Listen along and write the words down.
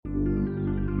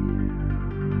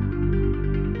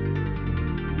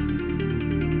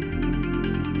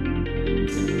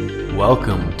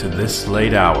Welcome to this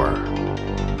late hour.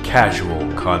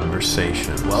 Casual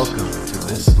conversation. Welcome to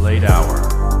this late hour.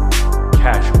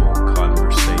 Casual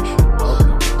conversation.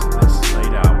 Welcome to this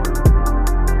late hour.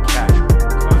 Casual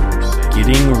conversation.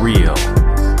 Getting real.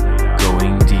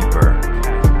 Going deeper.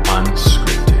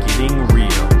 Unscripted. Getting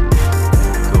real.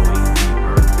 Going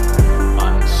deeper.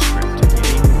 Unscripted.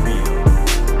 Getting real.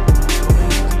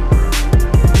 Going deeper.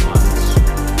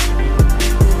 Unscripted.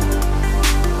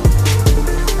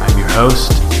 I'm your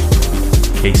host,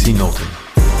 Casey Knowlton.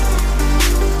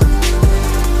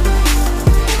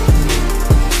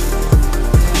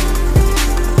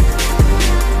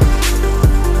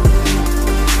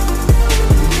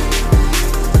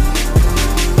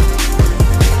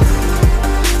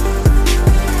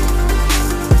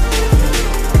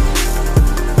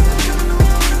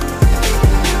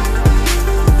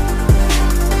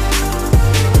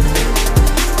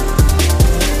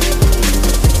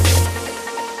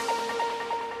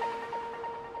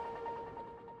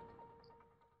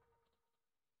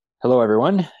 Hello,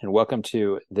 everyone, and welcome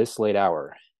to This Late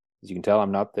Hour. As you can tell,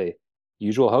 I'm not the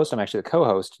usual host. I'm actually the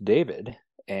co-host, David,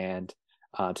 and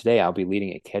today I'll be leading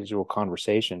a casual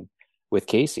conversation with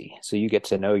Casey. So you get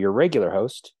to know your regular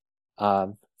host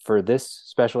for this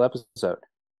special episode.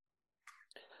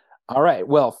 All right.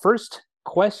 Well, first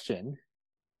question,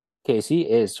 Casey,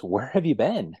 is where have you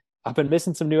been? I've been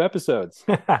missing some new episodes.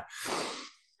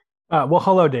 Well,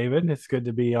 hello, David. It's good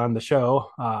to be on the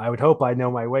show. I would hope I know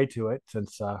my way to it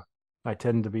since I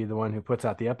tend to be the one who puts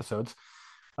out the episodes.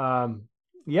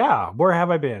 Yeah, where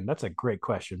have I been? That's a great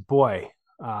question. Boy,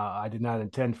 I did not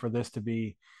intend for this to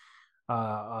be,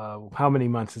 how many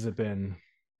months has it been?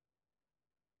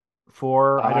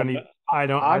 4? I don't even,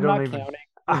 I'm not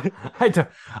counting.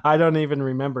 I don't even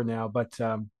remember now, but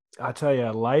I'll tell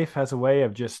you, life has a way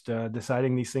of just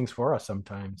deciding these things for us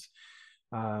sometimes.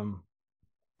 There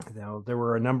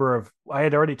were a number of, I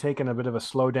had already taken a bit of a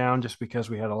slowdown just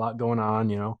because we had a lot going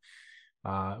on,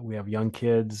 we have young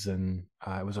kids and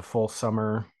it was a full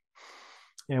summer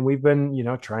and we've been,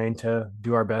 trying to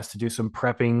do our best to do some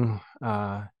prepping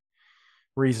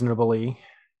reasonably.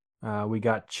 We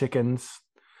got chickens.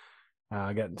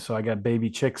 I got baby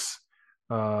chicks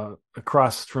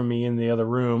across from me in the other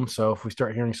room. So if we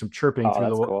start hearing some chirping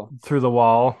through the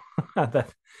wall,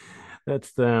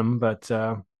 that's them. But,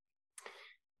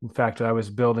 in fact, I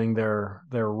was building their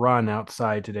run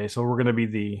outside today, so we're going to be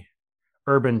the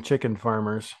urban chicken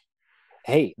farmers.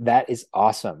 Hey, that is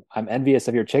awesome. I'm envious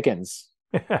of your chickens.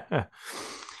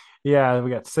 Yeah,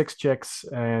 we got 6 chicks,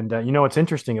 and what's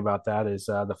interesting about that is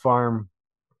the farm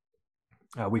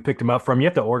we picked them up from. You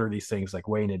have to order these things like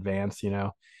way in advance,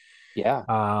 Yeah.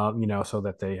 So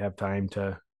that they have time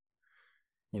to,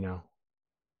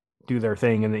 do their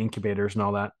thing in the incubators and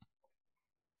all that.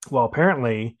 Well,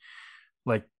 apparently,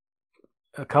 like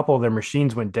a couple of their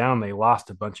machines went down, they lost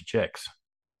a bunch of chicks.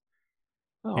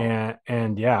 Oh. And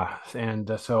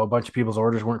so a bunch of people's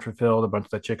orders weren't fulfilled, a bunch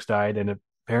of the chicks died, and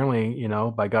apparently,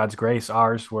 by God's grace,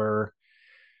 ours were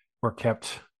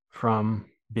kept from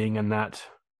being in that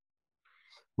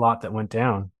lot that went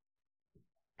down.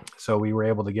 So we were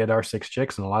able to get our 6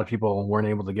 chicks, and a lot of people weren't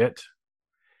able to get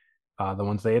the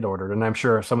ones they had ordered, and I'm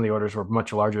sure some of the orders were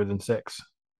much larger than 6.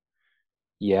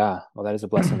 Yeah, well, that is a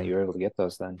blessing that you were able to get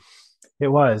those then. It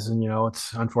was, and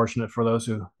it's unfortunate for those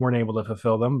who weren't able to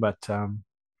fulfill them, but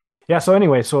yeah. So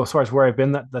anyway, so as far as where I've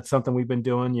been, that's something we've been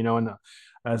doing, and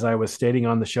as I was stating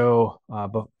on the show,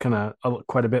 but kind of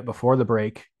quite a bit before the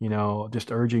break,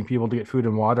 just urging people to get food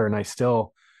and water, and I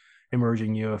still am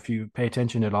urging you, if you pay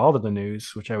attention at all to the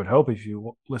news, which I would hope if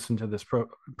you listen to this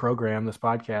program, this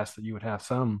podcast, that you would have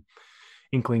some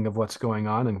inkling of what's going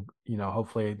on, and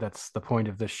hopefully that's the point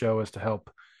of this show, is to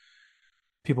help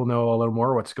people know a little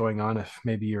more what's going on if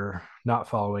maybe you're not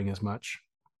following as much.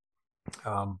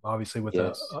 Obviously with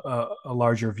Yes. a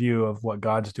larger view of what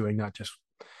God's doing, not just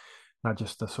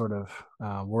the sort of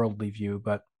worldly view,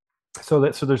 but so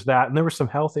there's that. And there were some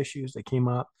health issues that came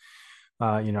up.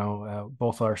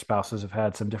 Both our spouses have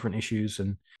had some different issues,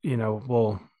 and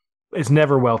it's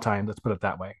never well timed, let's put it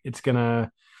that way. It's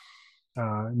gonna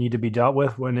need to be dealt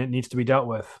with when it needs to be dealt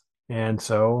with. And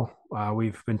so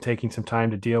we've been taking some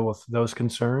time to deal with those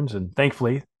concerns, and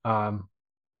thankfully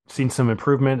seen some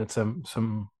improvement and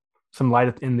some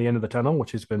light in the end of the tunnel,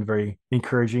 which has been very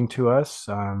encouraging to us.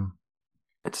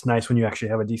 It's nice when you actually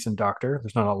have a decent doctor.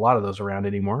 There's not a lot of those around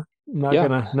anymore.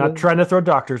 Not trying to throw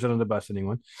doctors under the bus,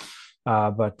 anyone.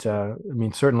 But I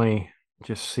mean, certainly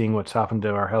just seeing what's happened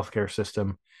to our healthcare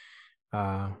system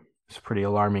is pretty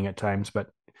alarming at times. But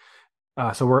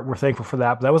So we're thankful for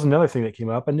that. But that was another thing that came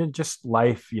up, and then just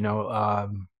life,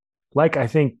 like I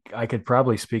think I could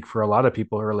probably speak for a lot of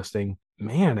people who are listening.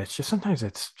 Man, it's just sometimes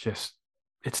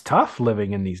it's tough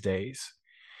living in these days.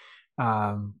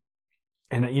 Um,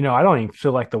 and I don't even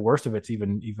feel like the worst of it's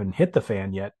even hit the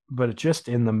fan yet, but it's just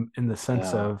in the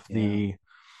sense Yeah, of yeah, the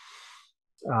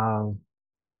um,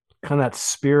 kind of that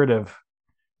spirit of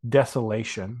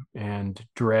desolation and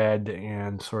dread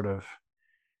and sort of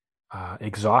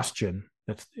exhaustion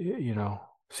that's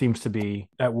seems to be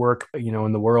at work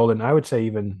in the world, and I would say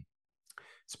even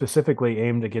specifically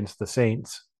aimed against the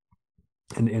saints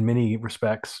in many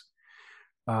respects.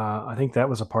 I think that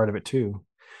was a part of it too.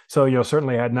 So,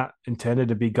 certainly I had not intended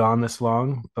to be gone this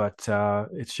long, but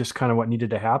it's just kind of what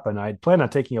needed to happen. I'd planned on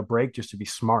taking a break just to be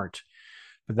smart,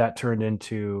 but that turned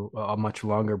into a much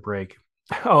longer break.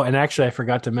 Oh, and actually, I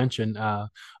forgot to mention, on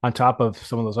top of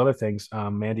some of those other things,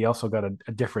 Mandy also got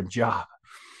a different job,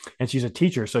 and she's a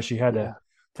teacher, so she had to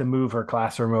yeah. move her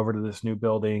classroom over to this new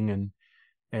building,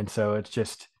 and so it's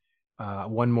just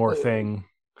one more Uh, thing.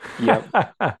 yep.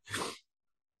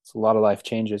 It's a lot of life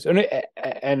changes,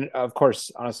 and of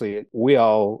course, honestly, we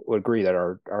all would agree that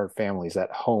our families,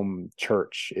 that home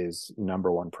church is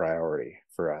number one priority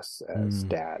for us as Mm,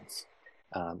 dads.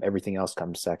 Everything else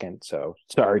comes second. So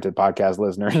sorry to podcast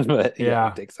listeners, but yeah, we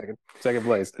yeah, take second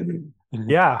place.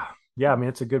 yeah, yeah. I mean,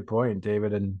 it's a good point,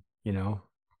 David, and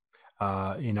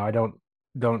I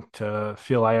don't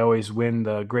feel I always win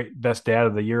the great best dad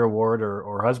of the year award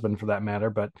or husband for that matter,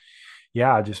 but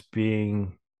yeah, just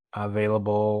being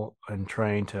available and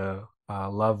trying to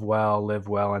love well, live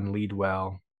well, and lead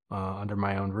well under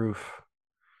my own roof,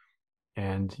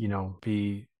 and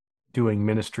be doing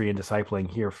ministry and discipling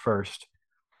here first,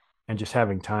 and just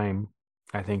having time.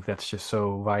 I think that's just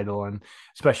so vital, and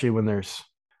especially when there's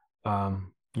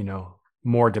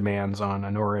more demands on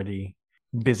an already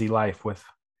busy life with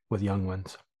young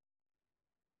ones.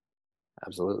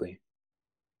 Absolutely.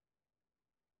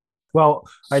 Well,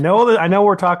 I know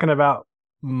we're talking about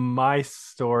my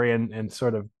story and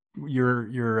sort of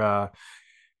your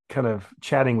kind of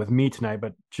chatting with me tonight,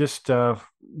 but just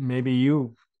maybe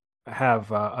you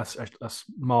have a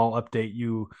small update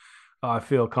you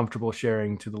feel comfortable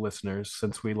sharing to the listeners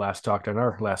since we last talked in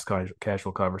our last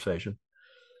casual conversation.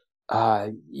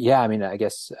 Yeah, I mean, I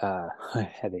guess I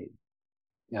had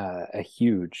a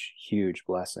huge, huge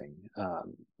blessing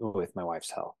with my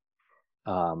wife's health.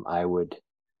 I would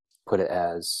put it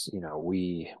as,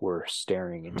 we were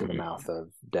staring into the mouth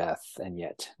of death, and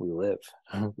yet we live.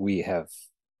 We have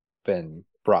been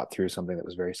brought through something that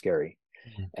was very scary,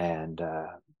 and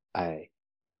I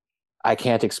I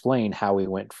can't explain how we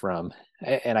went from,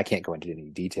 and I can't go into any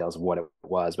details of what it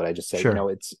was, but I just say,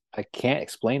 Sure. I can't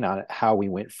explain on it how we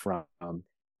went from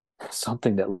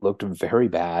something that looked very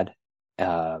bad,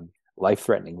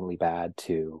 life-threateningly bad,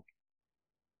 to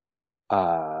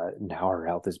now our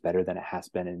health is better than it has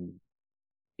been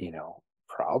in,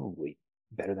 probably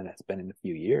better than it's been in a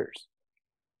few years.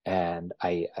 And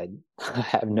I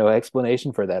have no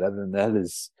explanation for that other than that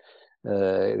is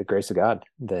the grace of God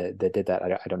that did that.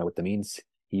 I don't know what the means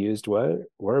he used were,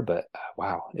 but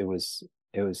wow, it was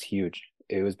huge.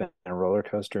 It was been a roller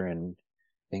coaster, and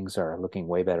things are looking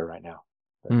way better right now.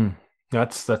 But Mm.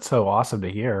 That's so awesome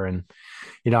to hear. And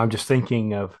I'm just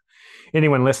thinking of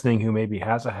anyone listening who maybe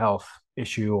has a health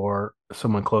issue or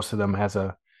someone close to them has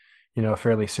a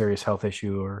fairly serious health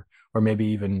issue or maybe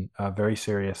even very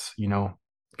serious.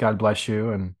 God bless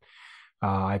you, and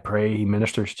I pray He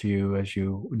ministers to you as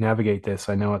you navigate this.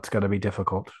 I know it's got to be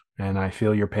difficult, and I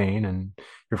feel your pain and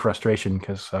your frustration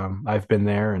because I've been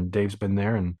there, and Dave's been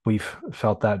there, and we've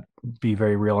felt that be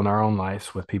very real in our own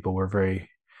lives with people we're very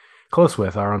close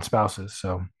with, our own spouses.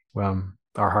 So,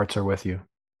 our hearts are with you.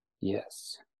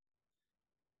 yes.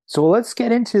 So let's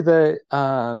get into the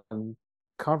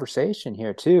conversation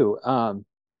here too.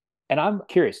 And I'm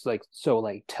curious, like,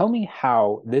 tell me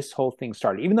how this whole thing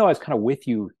started. Even though I was kind of with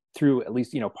you through at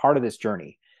least, part of this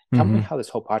journey, tell me Hmm. how this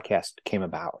whole podcast came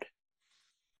about.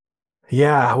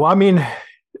 Yeah. Well, I mean,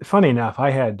 funny enough,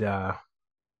 I had,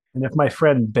 and if my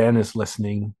friend Ben is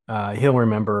listening, he'll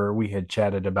remember we had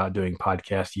chatted about doing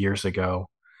podcasts years ago.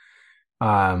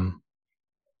 Um,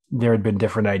 there had been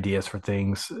different ideas for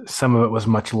things. Some of it was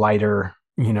much lighter,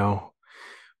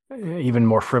 even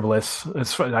more frivolous.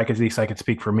 At least I could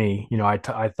speak for me. I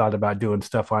thought about doing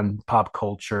stuff on pop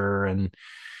culture and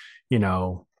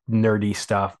nerdy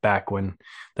stuff back when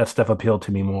that stuff appealed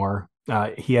to me more.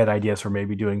 He had ideas for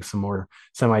maybe doing some more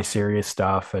semi-serious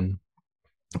stuff,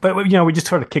 but we just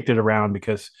sort of kicked it around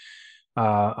because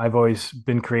I've always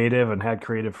been creative and had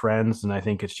creative friends, and I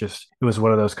think it was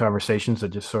one of those conversations that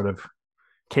just sort of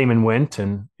came and went,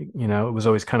 and it was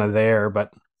always kind of there,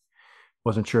 but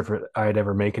wasn't sure if I'd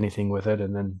ever make anything with it.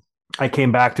 And then I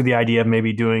came back to the idea of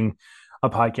maybe doing a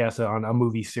podcast on a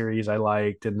movie series I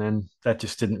liked, and then that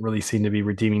just didn't really seem to be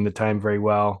redeeming the time very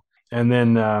well. And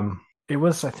then it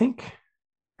was, I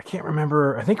can't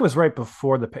remember. I think it was it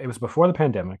was before the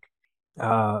pandemic.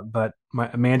 But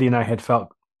Mandy and I had felt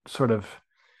sort of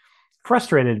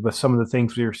frustrated with some of the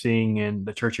things we were seeing in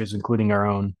the churches, including our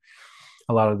own,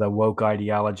 a lot of the woke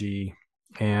ideology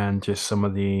and just some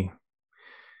of the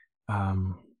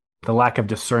lack of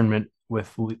discernment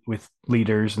with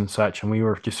leaders and such. And we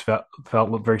were just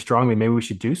felt very strongly maybe we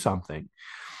should do something.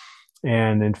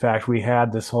 And in fact, we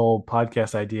had this whole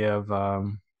podcast idea of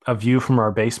a view from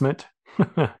our basement.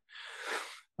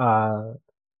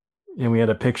 And we had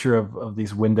a picture of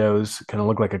these windows, kind of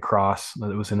look like a cross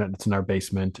that was it's in our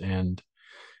basement. And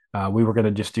we were going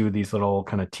to just do these little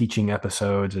kind of teaching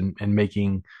episodes and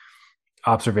making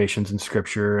observations in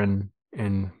scripture and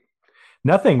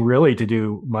nothing really to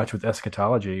do much with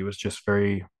eschatology. It was just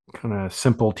very kind of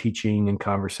simple teaching and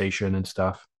conversation and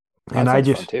stuff. And I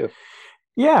just, too.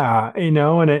 yeah,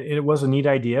 and it was a neat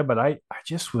idea, but I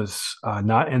just was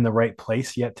not in the right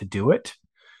place yet to do it.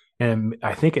 And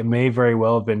I think it may very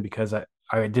well have been because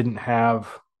I didn't have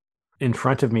in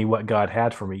front of me what God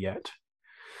had for me yet.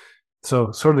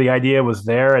 So sort of the idea was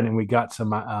there, and then we got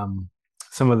some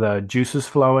of the juices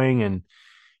flowing, and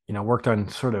worked on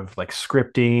sort of like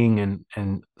scripting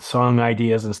and song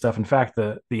ideas and stuff. In fact,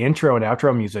 the intro and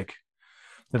outro music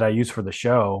that I use for the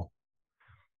show,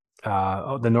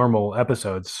 the normal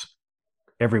episodes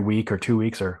every week or 2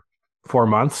 weeks or 4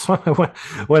 months,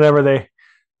 whenever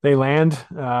they land.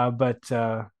 But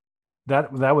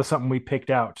that was something we picked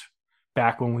out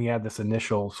back when we had this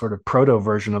initial sort of proto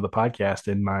version of the podcast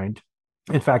in mind.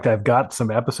 In fact, I've got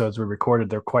some episodes we recorded.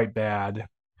 They're quite bad.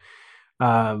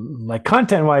 Like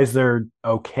content wise, they're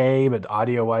okay, but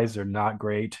audio wise, they're not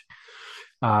great.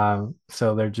 So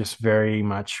they're just very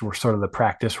much, we're sort of the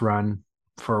practice run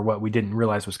for what we didn't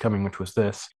realize was coming, which was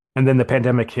this. And then the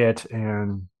pandemic hit,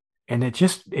 and it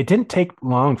didn't take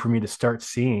long for me to start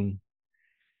seeing,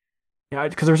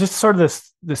 because there was just sort of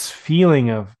this feeling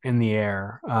of in the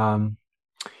air. A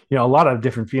lot of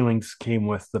different feelings came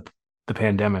with the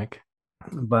pandemic,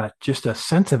 but just a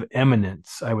sense of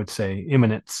imminence, I would say,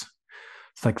 imminence.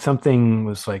 It's like something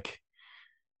was like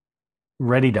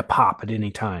ready to pop at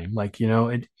any time. Like,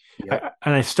 and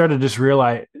I started to just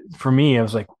realize, for me, I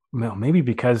was like, well, maybe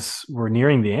because we're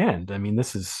nearing the end. I mean,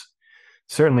 this is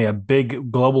certainly a big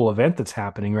global event that's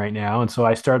happening right now. And so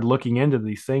I started looking into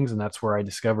these things, and that's where I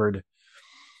discovered,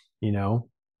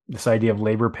 this idea of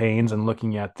labor pains and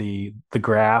looking at the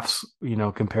graphs,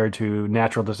 compared to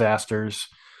natural disasters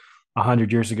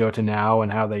 100 years ago to now,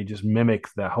 and how they just mimic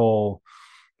the whole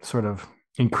sort of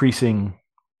increasing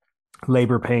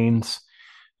labor pains.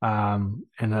 And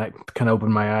that kind of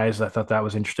opened my eyes. I thought that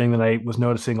was interesting. That I was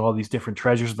noticing all these different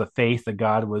treasures of the faith that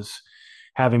God was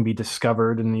having be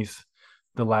discovered in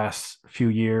the last few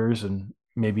years, and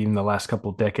maybe in the last couple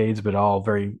of decades, but all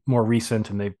very more recent,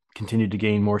 and they've continued to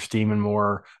gain more steam and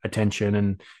more attention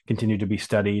and continue to be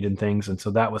studied and things. And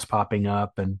so that was popping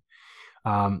up. And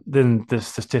then the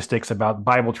statistics about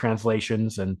Bible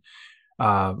translations, and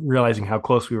realizing how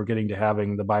close we were getting to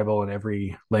having the Bible in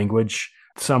every language,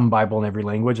 some Bible in every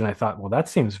language. And I thought, well, that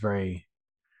seems very,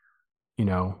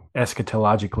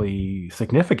 eschatologically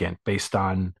significant based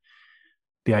on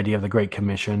the idea of the Great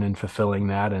Commission and fulfilling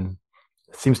that. And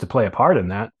it seems to play a part in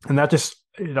that. And that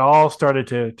it all started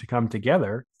to come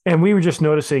together. And we were just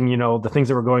noticing, the things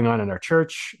that were going on in our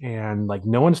church, and like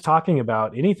no one's talking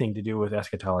about anything to do with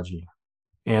eschatology.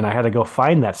 And I had to go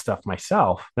find that stuff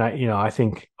myself. And I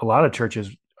think a lot of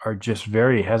churches are just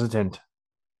very hesitant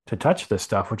to touch this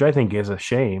stuff, which I think is a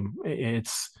shame.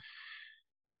 It's,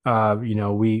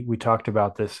 we talked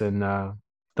about this in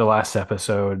the last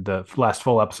episode, the last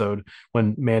full episode,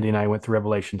 when Mandy and I went through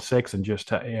Revelation 6, and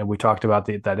just we talked about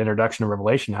that introduction of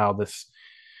Revelation, how this,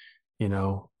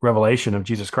 revelation of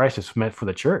Jesus Christ is meant for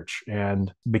the church.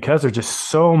 And because there's just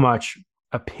so much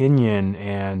opinion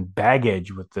and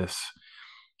baggage with this,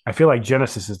 I feel like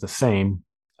Genesis is the same.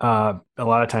 A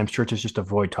lot of times churches just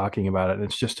avoid talking about it.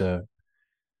 It's just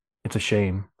it's a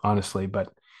shame, honestly.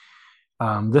 But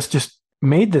this just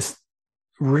made this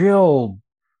real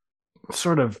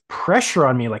sort of pressure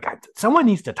on me. Like, someone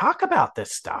needs to talk about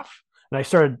this stuff. And I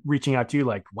started reaching out to you,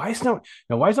 like, why is no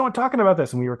one talking about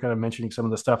this? And we were kind of mentioning some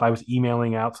of the stuff. I was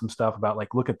emailing out some stuff about,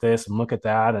 like, look at this and look at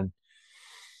that. And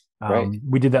Right.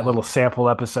 We did that little sample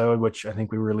episode, which I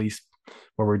think we released,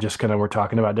 where we're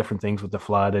talking about different things with the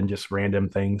flood and just random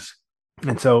things.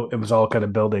 And so it was all kind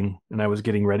of building, and I was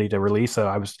getting ready to release. So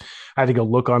I had to go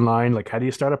look online, like, how do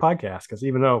you start a podcast? Because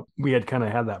even though we had kind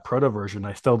of had that proto version,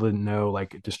 I still didn't know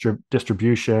like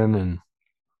distribution and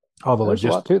all the There's a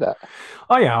lot logistics. to that.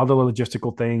 Oh yeah, all the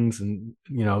logistical things, and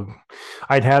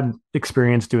I'd had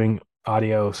experience doing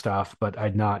audio stuff, but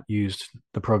I'd not used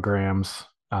the programs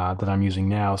that I'm using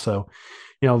now. So,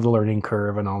 the learning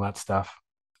curve and all that stuff.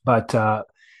 But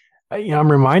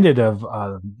I'm reminded of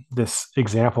this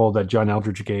example that John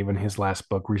Eldridge gave in his last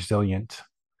book, Resilient,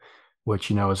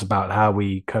 which is about how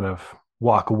we kind of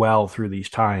walk well through these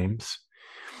times.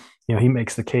 He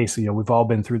makes the case, we've all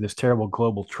been through this terrible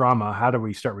global trauma. How do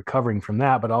we start recovering from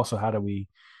that? But also, how do we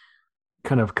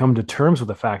kind of come to terms with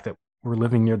the fact that we're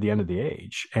living near the end of the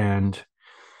age? And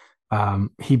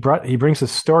he brings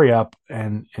this story up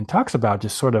and talks about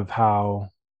just sort of how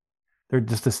there's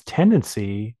just this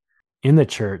tendency in the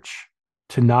church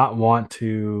to not want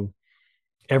to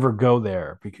ever go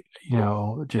there, because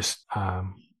just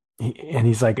and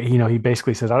he's like, he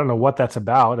basically says, I don't know what that's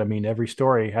about. I mean, every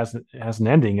story has an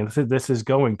ending, and this is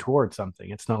going towards something.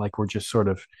 It's not like we're just sort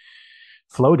of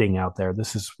floating out there.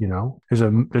 This is,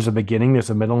 there's a beginning,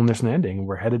 there's a middle, and there's an ending.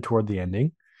 We're headed toward the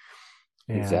ending.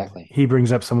 And Exactly. he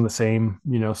brings up some of the same,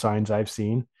 signs I've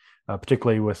seen,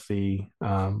 particularly with the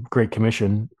Great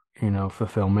Commission,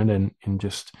 fulfillment, and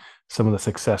just some of the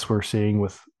success we're seeing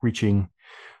with reaching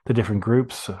the different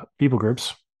groups, people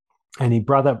groups. And he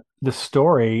brought up the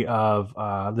story of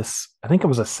this, I think it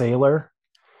was a sailor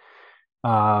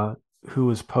who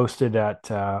was posted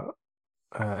uh,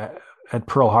 at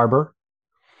Pearl Harbor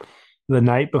the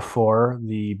night before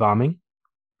the bombing.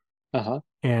 Uh-huh.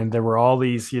 And there were all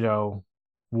these,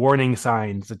 warning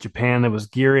signs that Japan was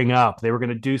gearing up. They were going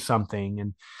to do something,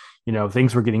 and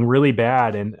things were getting really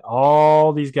bad. And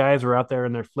all these guys were out there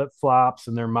in their flip flops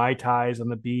and their mai tais on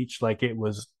the beach, like it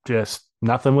was just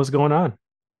nothing was going on.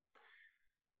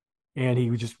 And he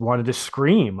just wanted to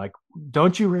scream, like,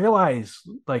 "Don't you realize,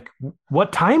 like,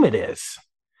 what time it is?" Oh,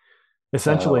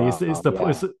 Essentially, is wow. the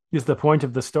Yeah. is the point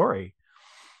of the story.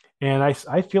 And I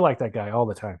feel like that guy all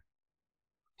the time.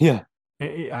 Yeah.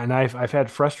 And I've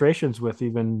had frustrations with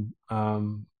even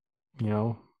you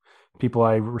know people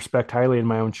I respect highly in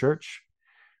my own church,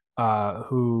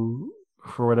 who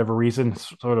for whatever reason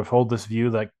sort of hold this view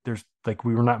that there's like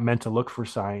we were not meant to look for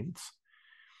signs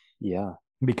Yeah.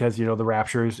 because the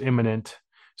rapture is imminent,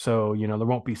 so there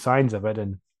won't be signs of it.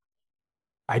 And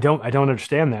I don't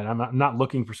understand that. I'm not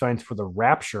looking for signs for the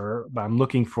rapture, but I'm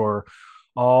looking for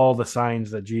all the signs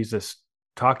that Jesus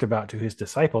talked about to his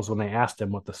disciples when they asked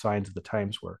him what the signs of the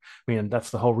times were. I mean, that's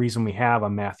the whole reason we have a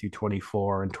Matthew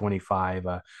 24 and 25,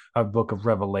 a book of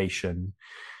Revelation,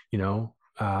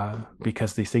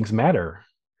 because these things matter.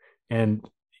 And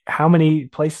how many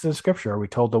places in Scripture are we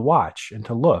told to watch and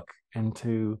to look and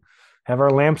to have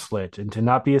our lamps lit and to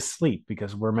not be asleep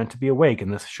because we're meant to be awake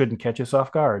and this shouldn't catch us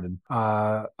off guard? And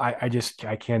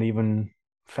I can't even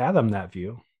fathom that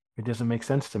view. It doesn't make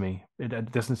sense to me.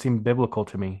 It doesn't seem biblical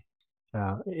to me.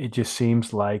 It just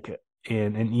seems like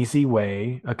in an easy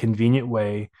way, a convenient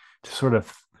way to sort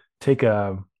of take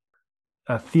a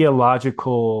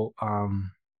theological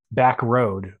back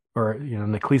road, or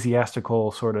an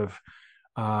ecclesiastical sort of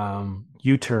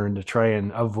U-turn to try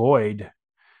and avoid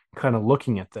kind of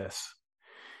looking at this.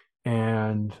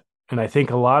 And I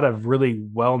think a lot of really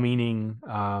well-meaning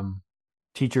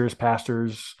teachers,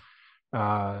 pastors,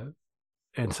 uh,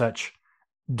 and such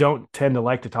don't tend to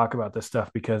like to talk about this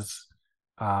stuff because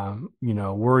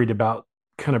worried about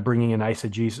kind of bringing an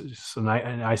eisegesis, an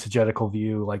eisegetical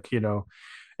view, like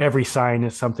every sign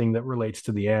is something that relates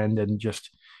to the end, and just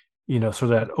sort of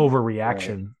that Right.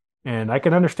 overreaction. And I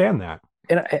can understand that.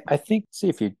 And I think, see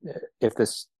if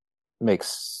this makes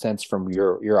sense from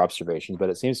your observations, but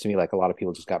it seems to me like a lot of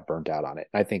people just got burnt out on it.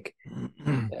 I think,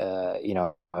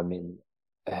 I mean,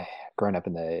 growing up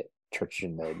in the church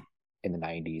in the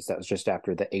 90s, that was just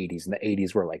after the 80s, and the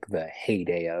 80s were like the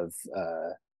heyday of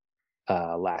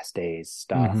last days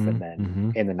stuff. Mm-hmm, And then mm-hmm.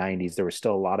 in the 90s there was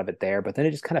still a lot of it there, but then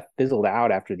it just kind of fizzled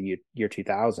out after the year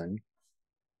 2000,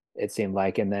 it seemed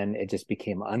like, and then it just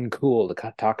became uncool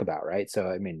to talk about, right? So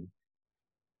I mean,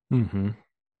 Mm-hmm.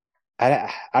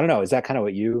 I don't know, is that kind of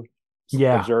what you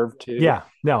Yeah. observed too? Yeah.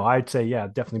 No, I'd say, yeah,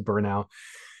 definitely burnout.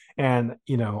 And,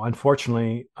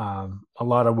 unfortunately, a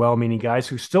lot of well meaning guys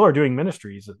who still are doing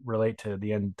ministries that relate to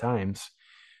the end times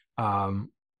um,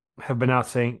 have been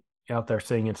out there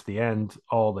saying it's the end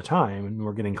all the time, and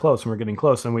we're getting close, and we're getting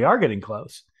close, and we are getting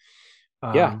close.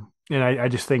 Yeah, And I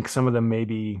just think some of them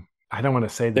maybe, I don't want to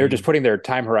say they're just they, putting their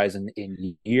time horizon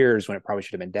in years when it probably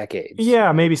should have been decades.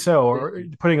 yeah, maybe so, or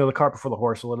putting the cart before the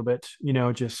horse a little bit,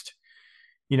 just,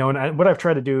 And what I've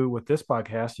tried to do with this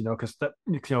podcast,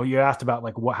 because you asked about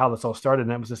like how this all started,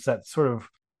 and that was just that sort of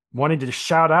wanting to just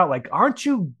shout out, like, aren't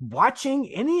you watching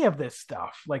any of this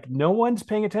stuff? Like, no one's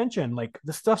paying attention. Like,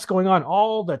 this stuff's going on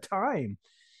all the time.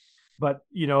 But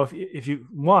if you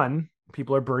one,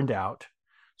 people are burned out,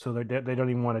 so they don't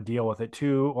even want to deal with it.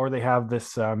 Two, or they have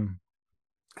this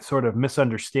sort of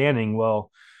misunderstanding.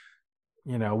 Well,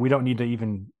 we don't need to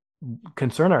even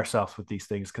concern ourselves with these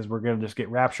things because we're going to just get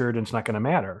raptured and it's not going to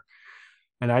matter.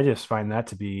 And I just find that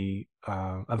to be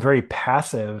a very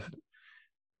passive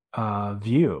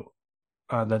view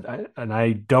and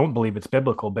I don't believe it's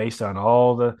biblical based on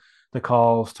all the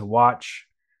calls to watch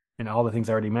and all the things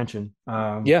I already mentioned.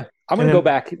 Yeah, I'm going to go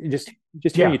back just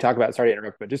hearing you talk about. Sorry to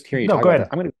interrupt, but just hearing you talk about that,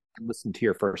 I'm going to listen to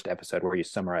your first episode where you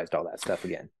summarized all that stuff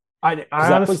again. That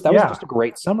was just a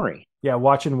great summary. Yeah,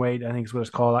 Watch and Wait, I think is what it's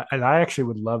called. And I actually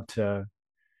would love to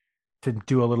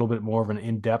do a little bit more of an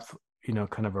in-depth,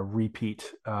 kind of a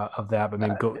repeat of that, but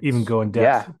maybe go in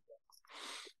depth.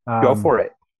 Yeah, go for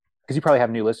it. Because you probably have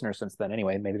new listeners since then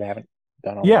anyway. Maybe they haven't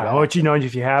done all that. Which,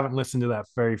 if you haven't listened to that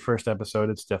very first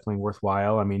episode, it's definitely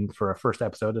worthwhile. I mean, for a first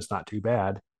episode, it's not too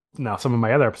bad. Now, some of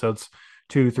my other episodes,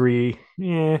 2, 3,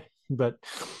 but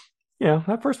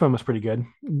that first one was pretty good.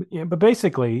 Yeah, but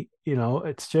basically,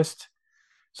 it's just,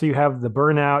 so you have the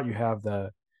burnout, you have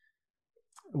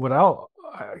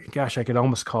I could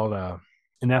almost call it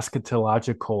an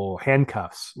eschatological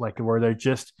handcuffs, like where they're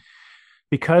just,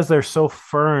 because they're so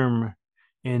firm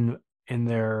in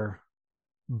their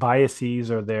biases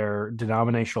or their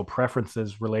denominational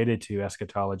preferences related to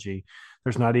eschatology,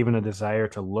 there's not even a desire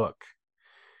to look.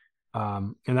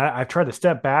 And I've tried to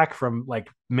step back from like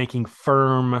making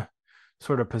firm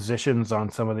sort of positions on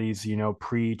some of these,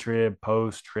 pre-trib,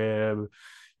 post-trib,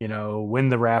 when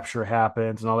the rapture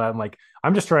happens and all that. And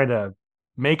I'm just trying to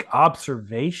make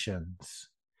observations,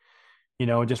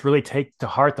 and just really take to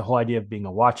heart the whole idea of being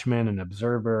a watchman, an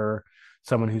observer,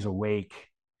 someone who's awake,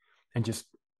 and just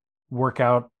work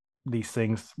out these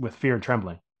things with fear and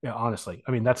trembling. Yeah, honestly,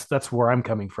 I mean, that's where I'm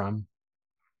coming from,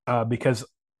 because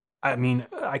I mean,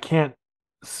 I can't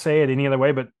say it any other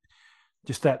way, but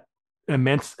just that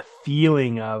immense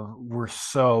feeling of we're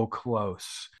so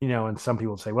close, and some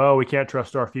people say, well, we can't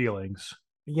trust our feelings.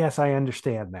 Yes, I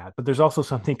understand that, but there's also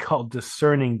something called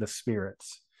discerning the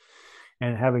spirits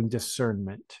and having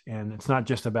discernment, and it's not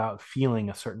just about feeling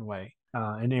a certain way.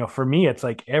 And for me, it's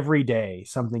like every day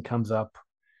something comes up,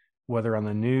 whether on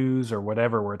the news or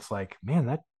whatever, where it's like,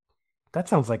 man, that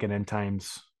sounds like an end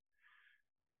times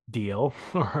deal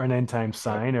or an end time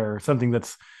sign or something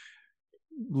that's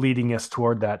leading us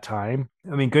toward that time.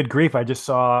 I mean, good grief, I just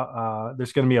saw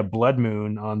there's going to be a blood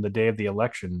moon on the day of the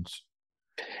elections.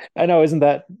 I know, isn't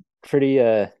that pretty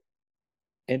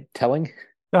telling?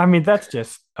 I mean, that's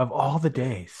just, of all the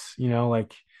days,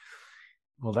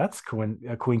 well, that's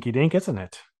a quinky dink, isn't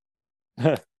it?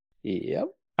 Yep.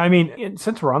 I mean,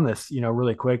 since we're on this,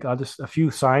 really quick, I'll just, a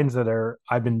few signs that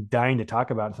I've been dying to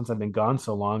talk about. Since I've been gone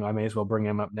so long, I may as well bring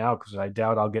them up now because I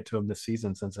doubt I'll get to them this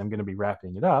season since I'm going to be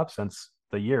wrapping it up since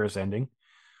the year is ending.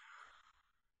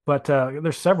 But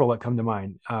there's several that come to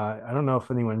mind. I don't know if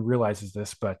anyone realizes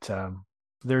this, but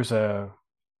there's a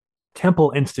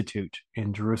Temple Institute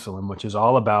in Jerusalem, which is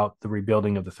all about the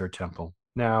rebuilding of the third temple.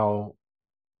 Now,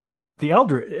 John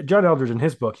Eldredge in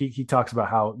his book, he talks about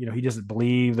how, he doesn't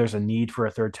believe there's a need for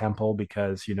a third temple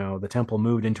because, the temple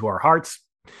moved into our hearts.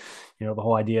 The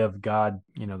whole idea of God,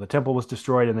 the temple was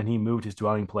destroyed and then he moved his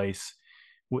dwelling place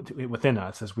within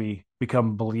us. As we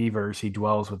become believers, he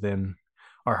dwells within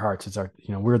our hearts. It's our,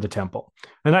 we're the temple.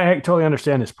 And I totally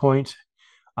understand his point.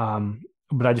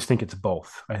 But I just think it's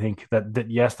both. I think that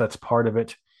yes, that's part of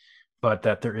it, but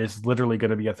that there is literally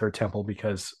going to be a third temple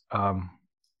because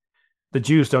the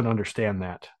Jews don't understand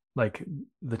that. Like,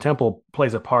 the temple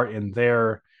plays a part in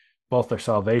both their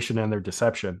salvation and their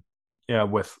deception,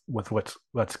 with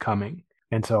what's coming.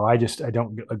 And so I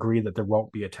don't agree that there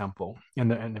won't be a temple,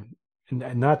 and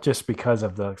not just because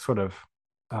of the sort of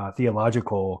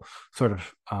theological sort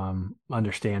of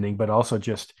understanding, but also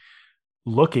just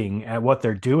looking at what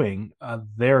they're doing.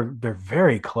 They're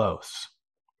very close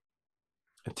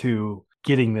to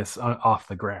getting this off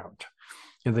the ground.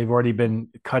 They've already been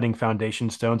cutting foundation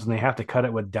stones, and they have to cut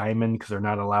it with diamond because they're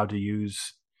not allowed to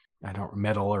use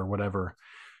metal or whatever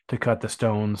to cut the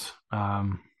stones.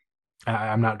 I'm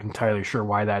not entirely sure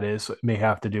why that is. It may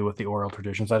have to do with the oral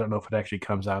traditions. I don't know if it actually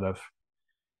comes out of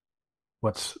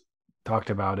what's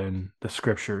talked about in the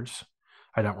scriptures.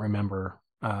 I don't remember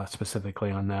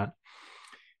specifically on that.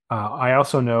 I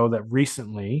also know that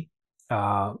recently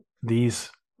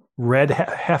these red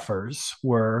heifers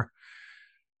were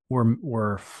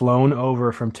were flown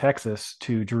over from Texas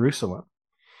to Jerusalem.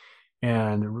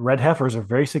 And red heifers are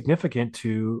very significant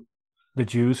to the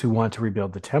Jews who want to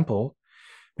rebuild the temple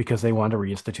because they want to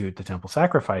reinstitute the temple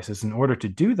sacrifices. In order to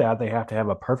do that, they have to have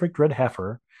a perfect red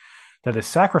heifer that is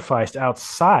sacrificed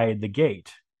outside the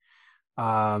gate,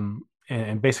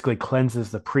 and basically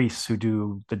cleanses the priests who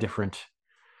do the different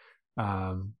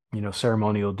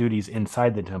ceremonial duties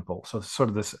inside the temple. So it's sort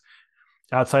of this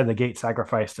outside the gate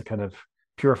sacrifice to kind of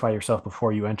purify yourself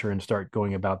before you enter and start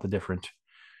going about the different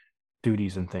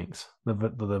duties and things, the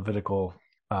Levitical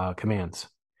commands.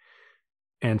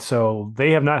 And so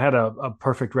they have not had a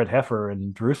perfect red heifer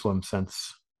in Jerusalem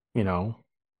since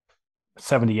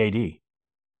 70 AD.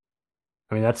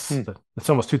 I mean, that's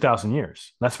almost 2,000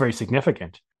 years. That's very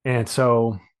significant. And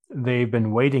so they've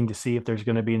been waiting to see if there's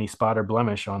going to be any spot or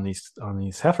blemish on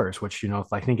these heifers, which,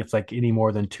 I think it's like any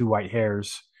more than 2 white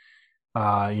hairs,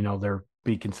 they're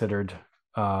be considered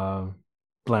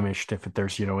blemished if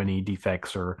there's, any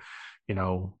defects or,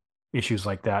 issues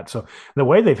like that. So the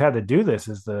way they've had to do this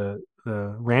is the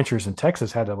ranchers in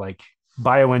Texas had to like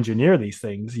bioengineer these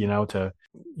things, the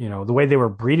way they were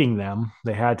breeding them,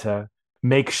 they had to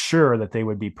make sure that they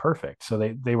would be perfect. So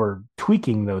they were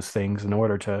tweaking those things in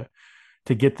order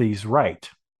to get these right.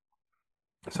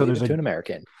 So there's an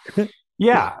American.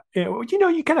 Yeah.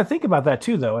 You kind of think about that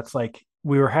too, though. It's like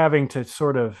we were having to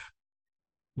sort of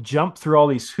jump through all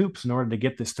these hoops in order to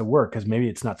get this to work because maybe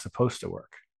it's not supposed to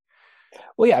work.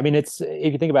 Well, yeah, I mean, it's,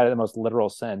 if you think about it in the most literal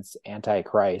sense,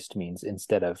 antichrist means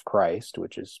instead of Christ,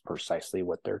 which is precisely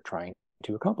what they're trying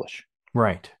to accomplish.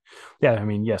 Right. Yeah. I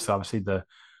mean, yes, obviously the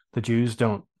Jews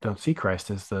don't see Christ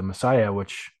as the Messiah,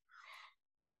 which,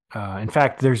 in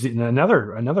fact, there's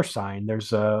another sign.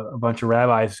 There's a bunch of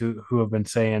rabbis who have been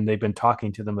saying they've been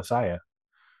talking to the Messiah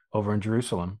over in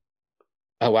Jerusalem.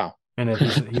 Oh, wow. And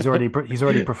he's already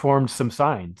performed some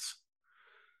signs.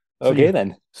 So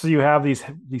you have these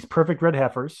perfect red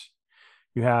heifers.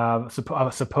 You have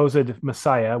a supposed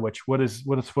Messiah, which what is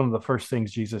one of the first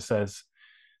things Jesus says?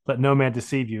 Let no man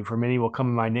deceive you, for many will come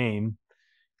in my name,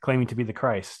 claiming to be the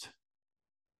Christ.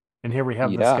 And here we have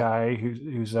this guy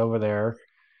who's over there.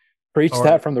 Preach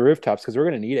that from the rooftops because we're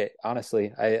going to need it.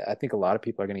 Honestly, I think a lot of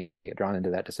people are going to get drawn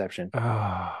into that deception.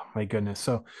 Oh my goodness!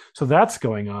 So that's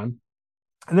going on.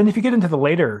 And then if you get into the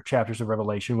later chapters of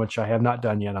Revelation, which I have not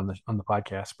done yet on the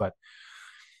podcast, but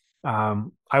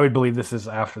I would believe this is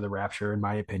after the rapture, in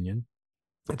my opinion.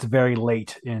 It's very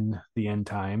late in the end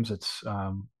times. It's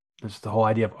there's the whole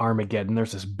idea of Armageddon.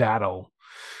 There's this battle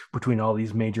between all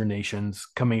these major nations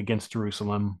coming against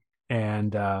Jerusalem,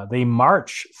 and they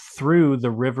march through the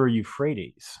river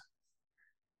Euphrates.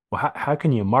 Well, how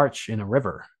can you march in a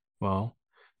river? Well,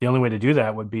 the only way to do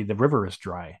that would be the river is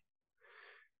dry.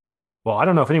 Well, I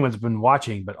don't know if anyone's been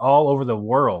watching, but all over the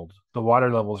world, the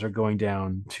water levels are going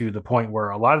down to the point where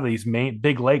a lot of these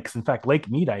big lakes, in fact, Lake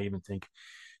Mead, I even think,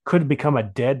 could become a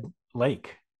dead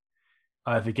lake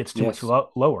if it gets too much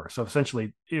lower. So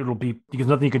essentially, it'll be because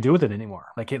nothing you can do with it anymore.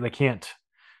 They can't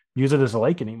use it as a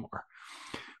lake anymore.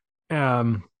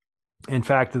 In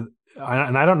fact, and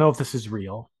I don't know if this is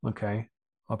real. Okay,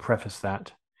 I'll preface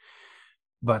that.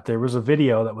 But there was a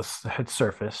video that had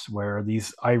surfaced where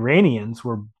these Iranians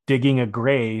were digging a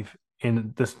grave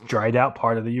in this dried out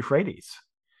part of the Euphrates.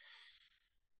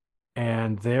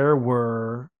 And there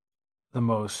were the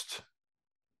most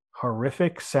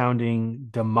horrific sounding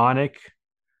demonic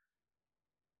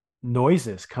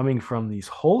noises coming from these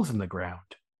holes in the ground.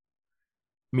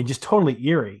 I mean, just totally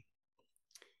eerie.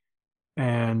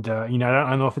 And, I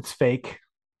don't know if it's fake,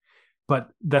 but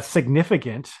that's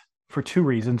significant for 2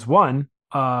 reasons. One,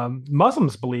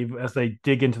 Muslims believe as they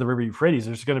dig into the river Euphrates,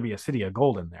 there's going to be a city of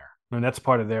gold in there. I mean, that's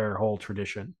part of their whole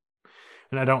tradition.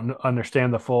 And I don't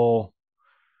understand the full,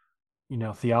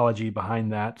 theology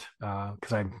behind that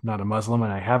because I'm not a Muslim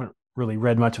and I haven't really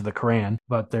read much of the Quran,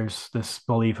 but there's this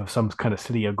belief of some kind of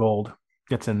city of gold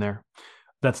gets in there.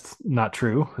 That's not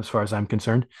true as far as I'm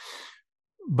concerned.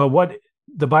 But what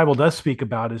the Bible does speak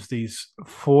about is these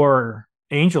 4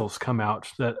 angels come out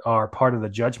that are part of the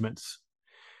judgments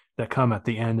that come at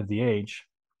the end of the age,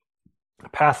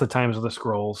 past the times of the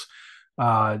scrolls.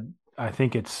 I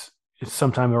think it's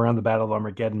sometime around the Battle of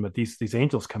Armageddon, but these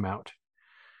angels come out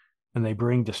and they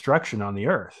bring destruction on the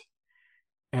earth.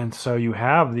 And so you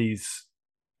have these,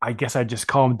 I guess I'd just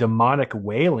call them demonic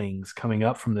wailings coming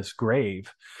up from this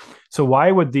grave. So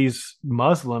why would these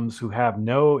Muslims who have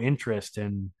no interest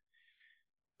in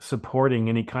supporting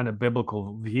any kind of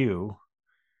biblical view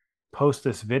post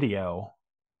this video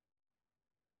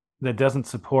that doesn't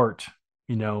support,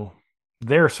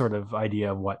 their sort of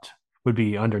idea of what would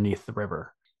be underneath the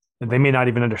river? And they may not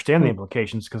even understand the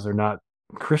implications because they're not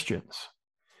Christians.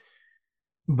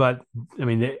 But I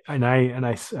mean,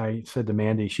 I said to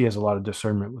Mandy, she has a lot of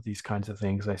discernment with these kinds of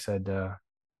things. I said,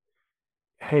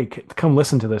 "Hey, come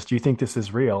listen to this. Do you think this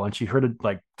is real?" And she heard it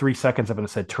like 3 seconds of it and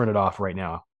said, "Turn it off right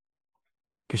now,"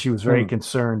 because she was very Hmm.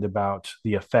 concerned about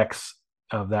the effects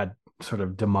of that sort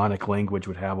of demonic language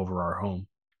would have over our home.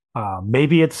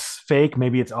 Maybe it's fake.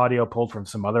 Maybe it's audio pulled from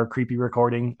some other creepy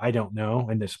recording. I don't know,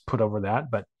 and just put over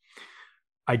that. But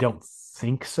I don't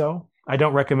think so. I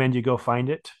don't recommend you go find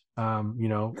it.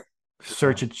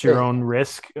 Search at your Yeah. own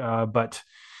risk. But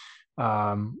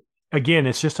um, again,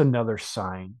 it's just another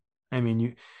sign. I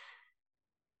mean,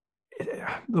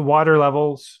 the water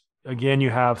levels. Again, you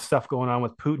have stuff going on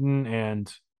with Putin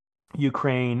and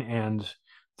Ukraine and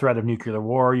threat of nuclear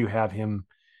war. You have him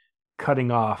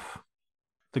cutting off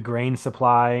the grain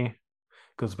supply.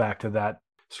 Goes back to that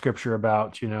scripture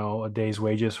about a day's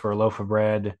wages for a loaf of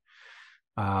bread.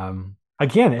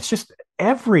 Again, it's just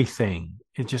everything.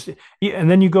 It just And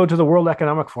then you go to the World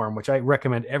Economic Forum, which I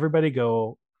recommend everybody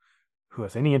go who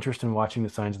has any interest in watching the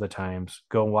Signs of the Times.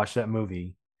 Go and watch that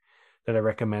movie that I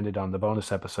recommended on the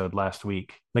bonus episode last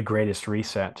week, The Greatest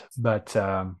Reset. But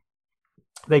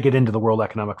they get into the World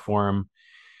Economic Forum,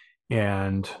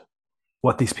 and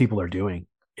what these people are doing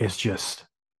is just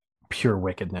pure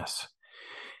wickedness.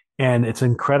 And it's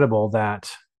incredible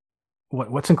that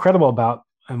what's incredible about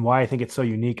and why I think it's so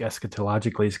unique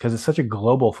eschatologically is because it's such a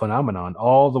global phenomenon.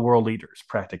 All the world leaders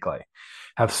practically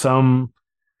have some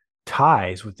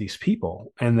ties with these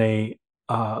people, and they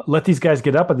let these guys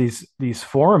get up at these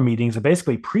forum meetings and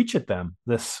basically preach at them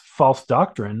this false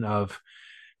doctrine of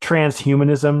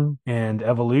transhumanism and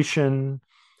evolution,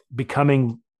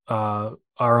 becoming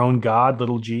our own God,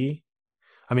 little g.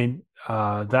 I mean,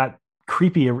 that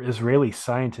creepy Israeli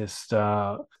scientist,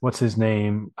 what's his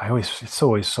name? It's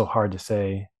always so hard to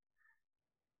say.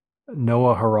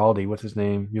 Noah Haraldi, what's his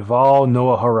name? Yuval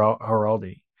Noah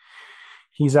Haraldi.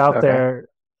 He's out Okay. there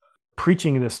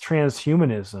preaching this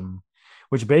transhumanism,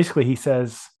 which basically he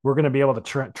says we're going to be able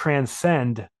to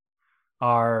transcend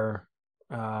our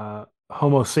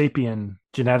Homo sapien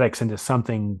genetics into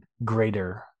something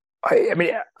greater. I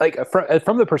mean, like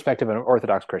from the perspective of an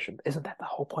Orthodox Christian, isn't that the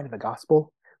whole point of the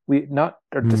gospel? We not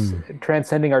are just Mm.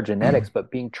 transcending our genetics,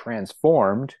 but being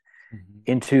transformed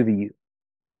into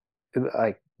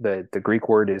the Greek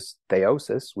word is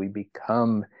theosis. We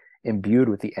become imbued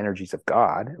with the energies of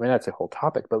God. I mean, that's a whole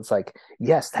topic, but it's like,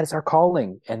 yes, that is our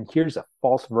calling, and here's a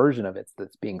false version of it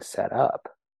that's being set up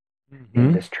in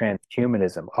Mhm. this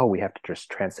transhumanism. Oh, we have to just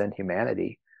transcend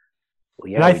humanity. Well,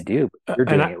 And yeah, we do, but you're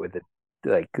and doing it with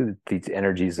like these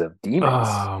energies of demons.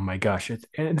 oh my gosh, it's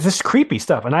just creepy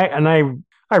stuff.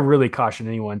 I really caution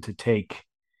anyone to take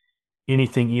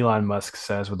anything Elon Musk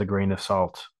says with a grain of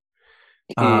salt.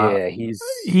 Uh, Yeah, yeah.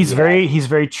 he's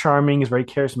very charming, he's very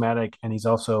charismatic, and he's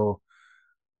also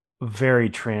very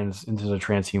into the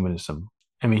transhumanism.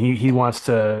 I mean, he wants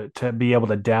to be able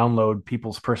to download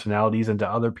people's personalities into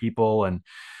other people and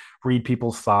read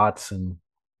people's thoughts, and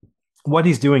what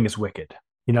he's doing is wicked.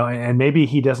 And maybe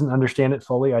he doesn't understand it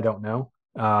fully. I don't know.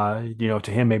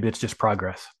 To him, maybe it's just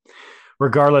progress.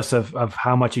 Regardless of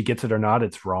how much he gets it or not,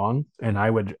 it's wrong. And I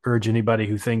would urge anybody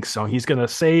who thinks, oh, he's going to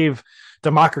save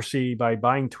democracy by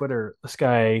buying Twitter. This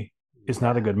guy is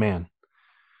not a Yeah. good man.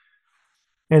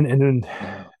 And then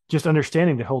No. just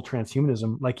understanding the whole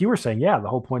transhumanism, like you were saying, yeah, the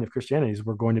whole point of Christianity is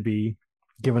we're going to be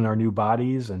given our new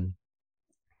bodies and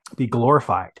be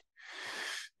glorified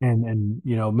and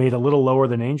made a little lower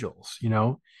than angels.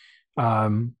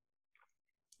 Um,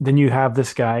 then you have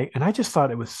this guy, and I just thought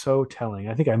it was so telling.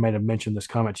 I think I might have mentioned this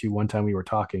comment to you one time we were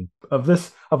talking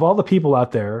of all the people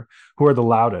out there who are the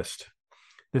loudest.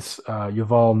 This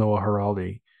Yuval Noah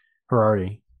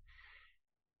Harari.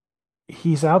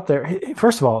 He's out there.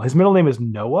 First of all, his middle name is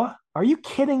Noah. Are you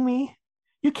kidding me?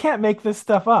 You can't make this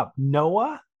stuff up.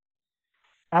 Noah,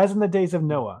 as in the days of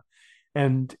Noah.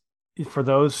 And for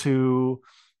those who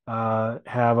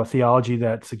have a theology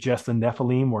that suggests the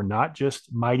Nephilim were not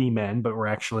just mighty men, but were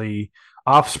actually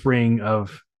offspring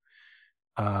of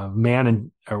man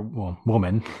and or well,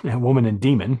 woman and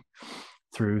demon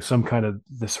through some kind of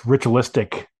this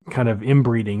ritualistic kind of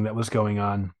inbreeding that was going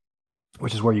on,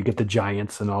 which is where you get the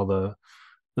giants and all the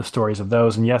stories of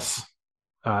those. And yes,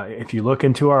 if you look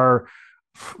into our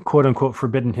quote unquote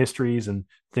forbidden histories and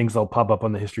things they'll pop up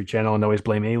on the History Channel and always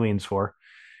blame aliens for,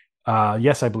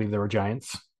 yes, I believe there were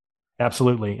giants.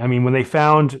 Absolutely. I mean, when they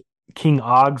found King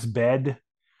Og's bed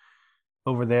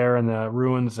over there in the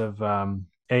ruins of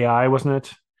AI, wasn't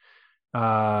it?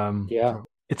 Yeah.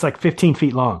 It's like 15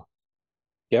 feet long.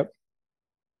 Yep.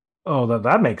 Oh,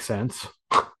 that makes sense.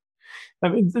 I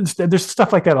mean, there's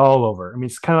stuff like that all over. I mean,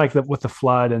 it's kind of like with the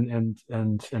flood and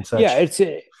Yeah, such.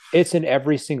 it's in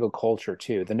every single culture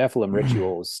too. The Nephilim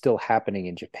ritual is still happening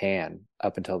in Japan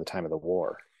up until the time of the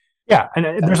war. Yeah, and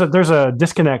Uh, there's a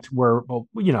disconnect where, well,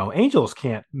 angels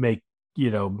can't make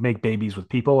babies with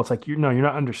people. It's like you're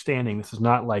not understanding. This is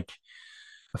not like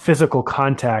a physical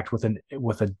contact with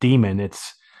a demon.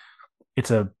 It's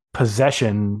a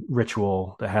possession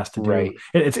ritual that has to do. right.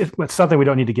 It's something we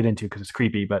don't need to get into because it's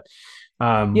creepy. But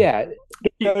um, Yeah.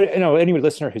 Any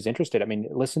listener who's interested, I mean,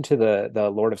 listen to the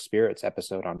Lord of Spirits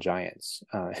episode on giants.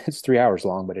 It's 3 hours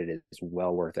long, but it is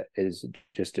well worth it. It is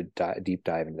just a deep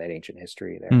dive into that ancient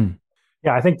history there. hmm.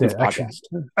 Yeah, I think This that actually,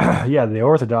 podcast. yeah, the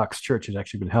Orthodox Church has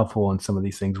actually been helpful in some of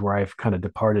these things where I've kind of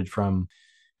departed from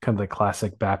kind of the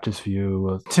classic Baptist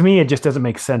view. To me, it just doesn't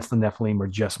make sense the Nephilim are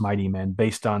just mighty men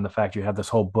based on the fact you have this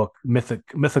whole book,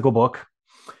 mythical book.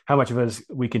 How much of it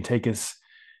we can take as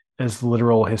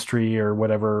literal history or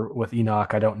whatever with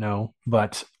Enoch, I don't know.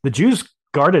 But the Jews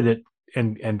guarded it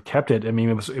and kept it. I mean,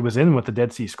 it was in with the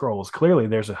Dead Sea Scrolls. Clearly,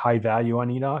 there's a high value on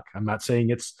Enoch. I'm not saying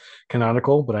it's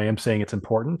canonical, but I am saying it's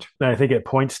important. And I think it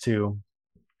points to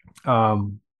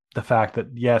the fact that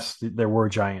yes, there were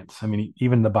giants. I mean,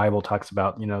 even the Bible talks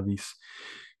about these.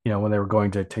 When they were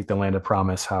going to take the land of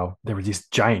promise, how there were these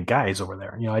giant guys over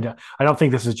there. I don't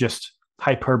think this is just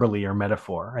hyperbole or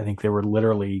metaphor. I think they were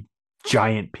literally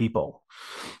giant people.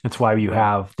 That's why you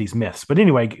have these myths. But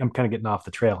anyway, I'm kind of getting off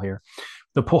the trail here.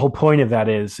 The whole point of that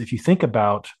is if you think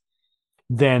about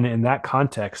then in that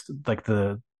context, like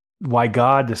the why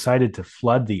God decided to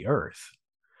flood the earth.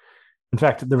 In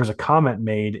fact, there was a comment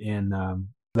made in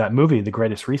that movie, The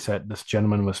Greatest Reset. This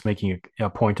gentleman was making a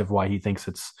point of why he thinks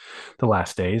it's the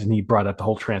last days, and he brought up the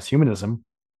whole transhumanism.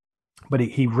 But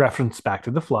he referenced back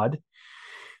to the flood,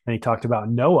 and he talked about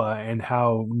Noah and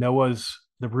how Noah's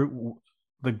the root,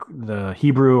 the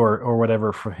Hebrew or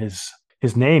whatever for his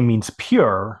name means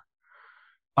pure,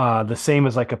 the same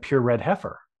as like a pure red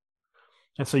heifer.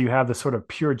 And so you have this sort of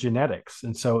pure genetics.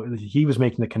 And so he was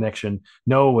making the connection.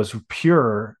 Noah was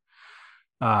pure,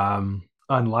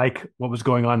 unlike what was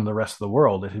going on in the rest of the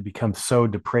world. It had become so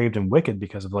depraved and wicked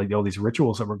because of like all these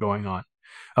rituals that were going on,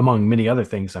 among many other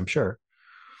things, I'm sure.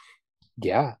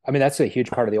 Yeah, I mean that's a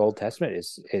huge part of the Old Testament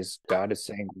is God is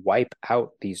saying wipe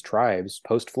out these tribes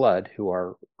post flood who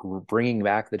are bringing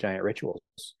back the giant rituals,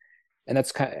 and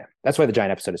that's why the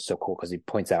giant episode is so cool because he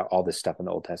points out all this stuff in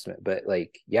the Old Testament. But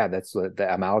like, yeah, that's the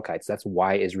Amalekites. That's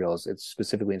why Israel is it's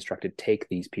specifically instructed take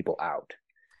these people out,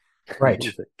 Right.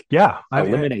 like, Yeah.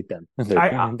 eliminate them.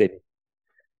 I,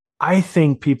 I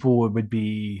think people would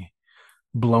be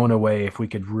blown away if we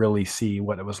could really see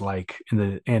what it was like in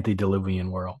the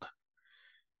antediluvian world.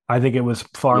 I think it was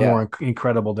far Yeah, more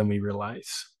incredible than we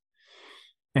realize.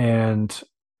 And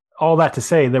all that to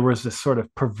say, there was this sort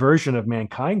of perversion of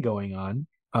mankind going on,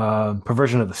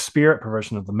 perversion of the spirit,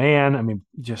 perversion of the man. I mean,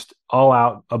 just all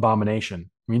out abomination.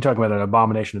 I mean, you talk about an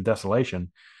abomination of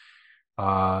desolation.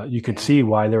 You could yeah, see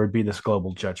why there would be this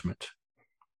global judgment.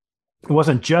 It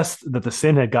wasn't just that the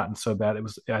sin had gotten so bad.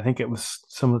 I think it was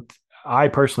I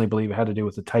personally believe it had to do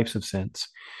with the types of sins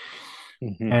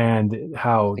hmm. and I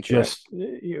how think you're right. just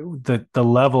the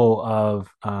level of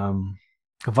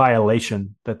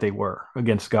violation that they were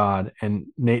against God and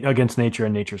against nature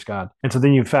and nature's God. And so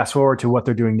then you fast forward to what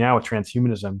they're doing now with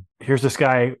transhumanism. Here's this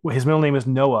guy, his middle name is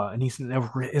Noah, and he's an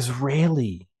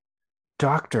Israeli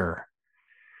doctor.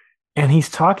 And he's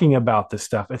talking about this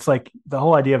stuff. It's like the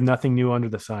whole idea of nothing new under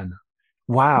the sun.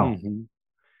 Wow. Hmm.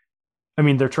 I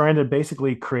mean, they're trying to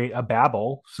basically create a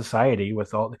Babel society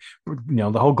with the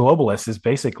whole globalist is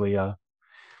basically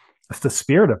it's the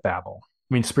spirit of Babel.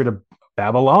 I mean, spirit of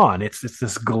Babylon. It's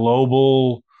this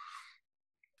global,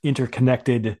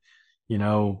 interconnected, you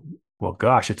know. Well,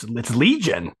 gosh, it's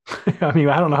Legion. I mean,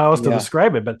 I don't know how else to Yeah,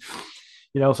 describe it, but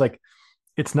it's like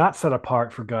it's not set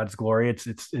apart for God's glory.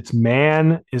 It's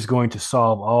man is going to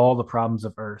solve all the problems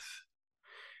of Earth,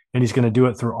 and he's going to do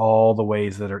it through all the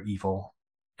ways that are evil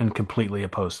and completely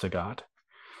opposed to God.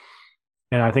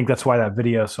 And I think that's why that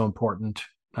video is so important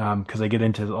because they get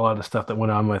into a lot of the stuff that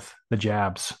went on with the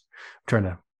jabs. I'm trying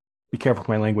to be careful with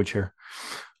my language here,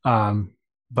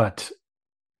 but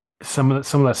some of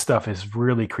that stuff is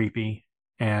really creepy,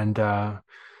 and I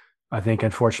think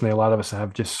unfortunately a lot of us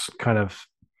have just kind of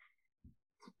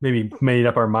maybe made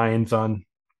up our minds on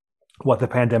what the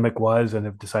pandemic was and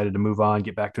have decided to move on,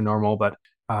 get back to normal. But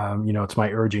it's my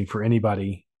urging for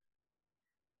anybody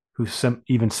who's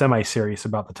even semi-serious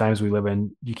about the times we live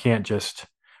in. You can't just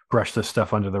brush this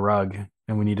stuff under the rug,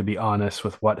 and we need to be honest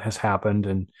with what has happened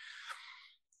and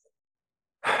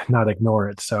not ignore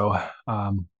it. So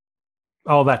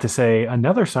all that to say,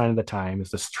 another sign of the time is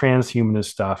this transhumanist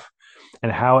stuff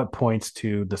and how it points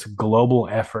to this global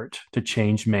effort to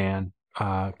change man,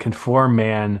 conform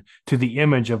man to the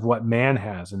image of what man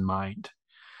has in mind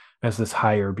as this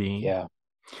higher being. Yeah.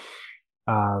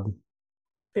 Um,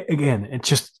 Again, it's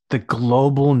just the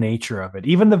global nature of it.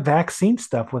 Even the vaccine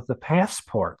stuff with the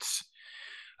passports.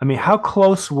 I mean, how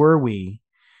close were we?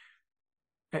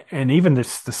 And even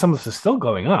some of this is still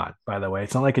going on, by the way.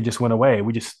 It's not like it just went away.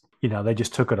 We just, they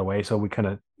just took it away. So we kind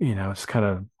of, it's kind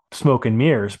of smoke and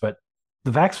mirrors. But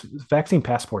the vaccine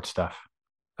passport stuff,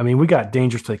 I mean, we got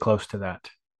dangerously close to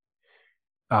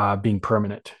that being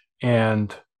permanent.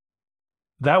 And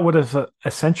that would have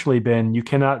essentially been you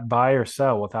cannot buy or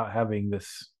sell without having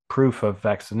this proof of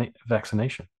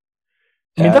vaccination.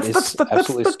 I mean, That is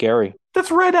absolutely scary. that's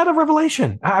right out of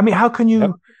Revelation. I mean, how can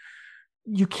Yep.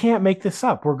 you can't make this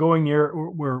up.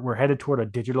 We're headed toward a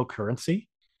digital currency,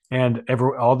 and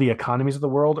all the economies of the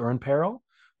world are in peril,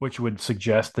 which would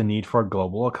suggest the need for a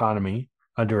global economy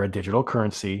under a digital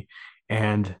currency,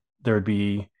 and there would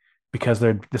be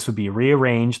this would be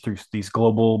rearranged through these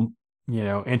global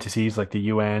entities like the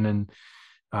UN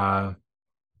uh,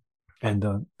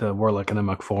 and the World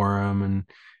Economic Forum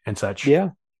and such. Yeah.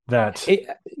 That It,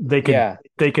 they could yeah.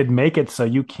 they could make it so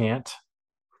you can't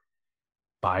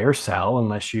buy or sell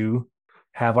unless you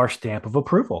have our stamp of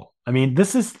approval. I mean,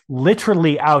 this is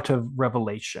literally out of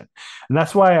Revelation. And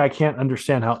that's why I can't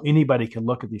understand how anybody can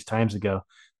look at these times and go,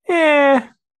 eh,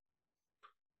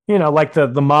 like the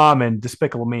mom in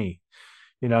Despicable Me.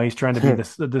 He's trying to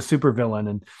be the super villain,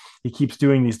 and he keeps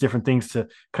doing these different things to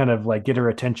kind of like get her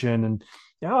attention. And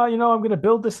I'm going to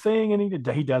build this thing, and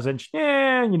he doesn't.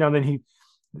 Yeah, then he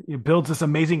builds this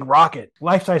amazing rocket,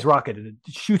 life-size rocket, and it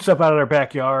shoots up out of their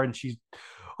backyard. And she's,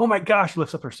 oh my gosh,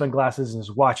 lifts up her sunglasses and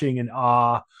is watching in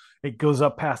awe. It goes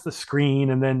up past the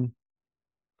screen, and then,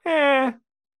 I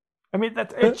mean,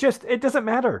 it doesn't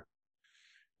matter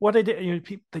what they did.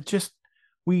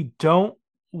 We don't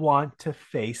want to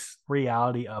face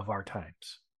reality of our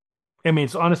times. I mean,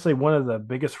 it's honestly one of the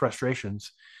biggest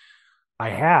frustrations I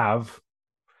have.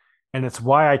 And it's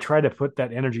why I try to put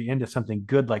that energy into something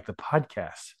good like the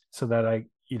podcast so that I,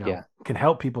 Yeah. can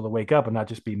help people to wake up and not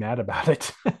just be mad about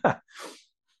it.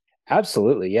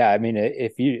 Absolutely. Yeah. I mean,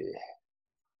 if you,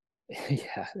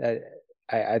 yeah,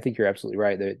 I think you're absolutely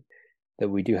right that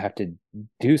we do have to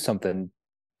do something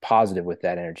positive with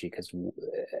that energy because,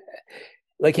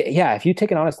 like, yeah, if you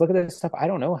take an honest look at this stuff, I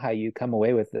don't know how you come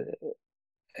away with the.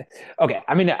 Okay,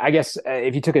 I mean, I guess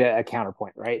if you took a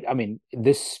counterpoint, right? I mean,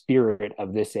 this spirit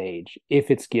of this age, if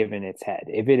it's given its head,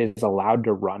 if it is allowed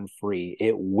to run free,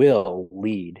 it will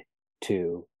lead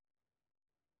to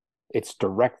its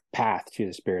direct path to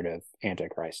the spirit of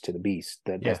Antichrist, to the beast,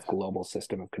 this global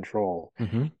system of control.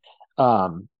 Mm-hmm.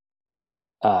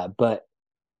 But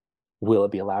will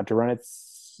it be allowed to run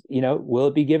its? Will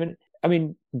it be given? I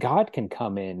mean, God can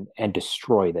come in and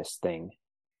destroy this thing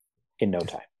in no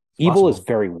time. Evil is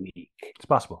very weak. It's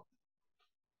possible.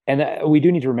 And we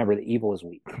do need to remember that evil is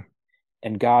weak.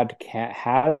 And God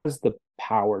has the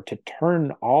power to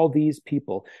turn all these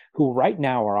people who right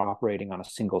now are operating on a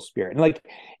single spirit. And like,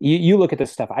 you look at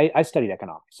this stuff, I studied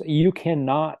economics. You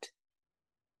cannot,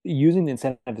 using the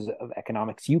incentives of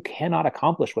economics, you cannot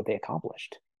accomplish what they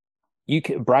accomplished.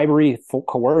 Bribery,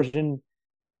 coercion,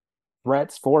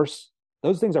 threats, force,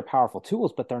 those things are powerful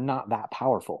tools, but they're not that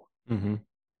powerful. Mm-hmm.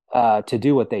 To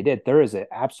do what they did. There is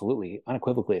absolutely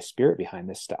unequivocally a spirit behind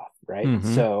this stuff, right?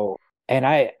 Mm-hmm. So, and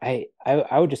I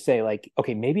would just say, like,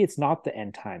 okay, maybe it's not the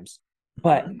end times,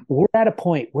 but we're at a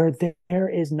point where there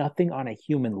is nothing on a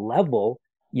human level,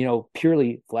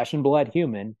 purely flesh and blood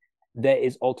human, that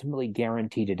is ultimately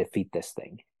guaranteed to defeat this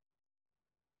thing.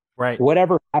 Right.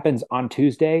 Whatever happens on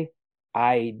Tuesday,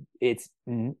 it's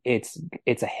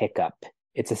a hiccup.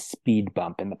 It's a speed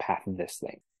bump in the path of this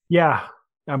thing. Yeah.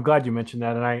 I'm glad you mentioned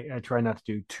that, and I try not to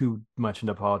do too much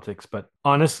into politics, but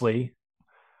honestly,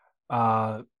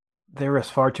 there is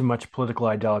far too much political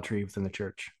idolatry within the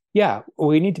church. Yeah,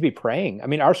 we need to be praying. I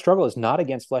mean, our struggle is not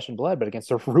against flesh and blood, but against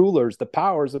the rulers, the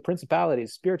powers, the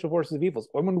principalities, spiritual forces of evils.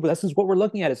 I mean, this is what we're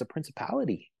looking at as a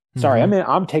principality. Sorry, Mm-hmm. I mean,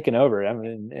 I'm taking over.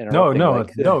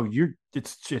 No.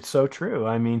 It's so true.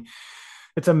 I mean,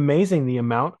 it's amazing the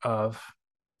amount of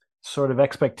sort of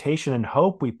expectation and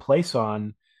hope we place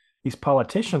on these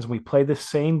politicians. We play the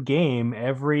same game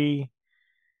every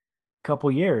couple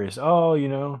years.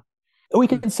 We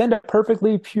can send a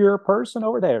perfectly pure person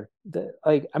over there.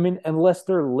 Unless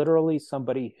they're literally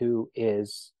somebody who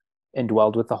is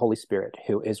indwelled with the Holy Spirit,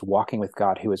 who is walking with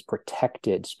God, who is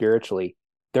protected spiritually,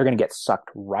 they're going to get sucked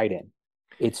right in.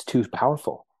 It's too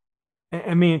powerful.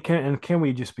 I mean, can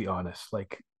we just be honest?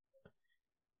 Like,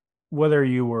 whether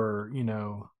you were,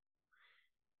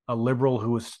 a liberal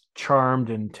who was charmed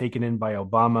and taken in by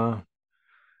Obama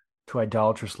to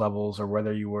idolatrous levels, or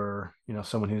whether you were,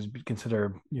 someone who's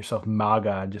considered yourself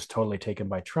MAGA and just totally taken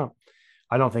by Trump.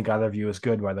 I don't think either of you is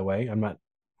good, by the way. I'm not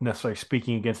necessarily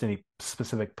speaking against any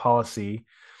specific policy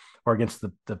or against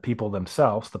the people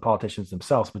themselves, the politicians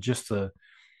themselves, but just the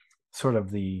sort of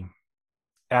the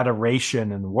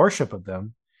adoration and worship of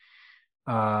them.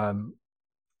 Um,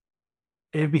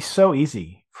 it'd be so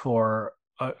easy for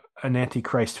an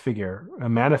antichrist figure, a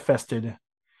manifested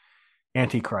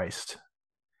antichrist,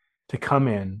 to come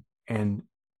in and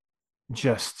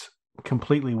just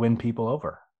completely win people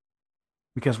over,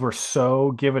 because we're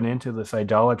so given into this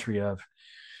idolatry of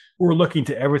we're looking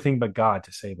to everything but God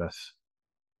to save us.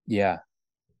 Yeah,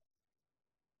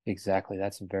 exactly.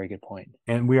 That's a very good point.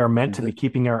 And we are meant to be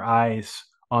keeping our eyes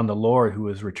on the Lord who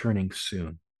is returning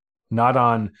soon, not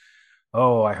on,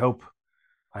 oh, I hope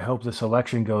this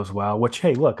election goes well, which,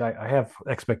 hey, look, I have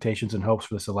expectations and hopes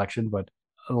for this election, but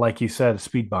like you said, a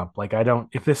speed bump. Like, I don't,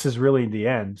 if this is really the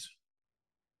end,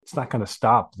 it's not going to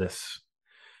stop the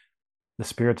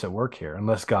spirits at work here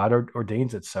unless God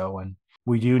ordains it so. And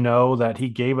we do know that he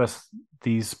gave us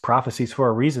these prophecies for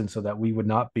a reason, so that we would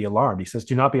not be alarmed. He says,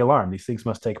 do not be alarmed. These things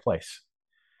must take place.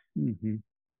 Mm-hmm.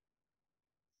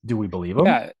 Do we believe him?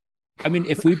 Yeah. I mean,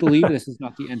 if we believe this is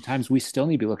not the end times, we still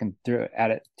need to be looking at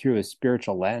it through a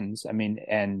spiritual lens. I mean,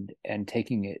 and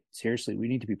taking it seriously. We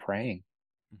need to be praying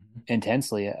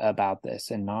intensely about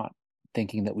this and not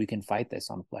thinking that we can fight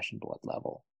this on a flesh and blood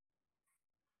level.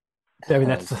 I mean,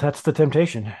 that's the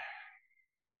temptation.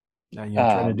 Trying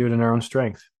to do it in our own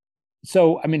strength.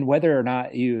 So, I mean, whether or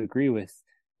not you agree with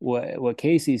what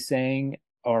Casey's saying,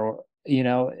 or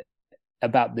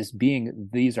about this being,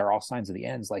 these are all signs of the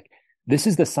ends. Like, this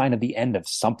is the sign of the end of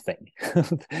something.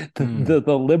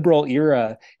 the liberal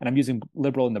era, and I'm using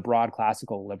liberal in the broad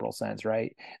classical liberal sense,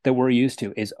 right, that we're used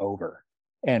to, is over,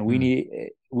 and we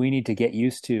need to get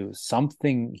used to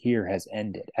something here has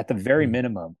ended. At the very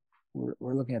minimum,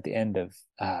 we're looking at the end of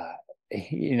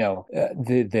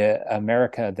the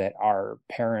America that our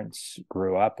parents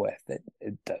grew up with, that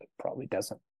it probably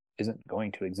isn't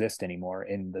going to exist anymore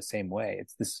in the same way.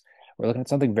 It's this, we're looking at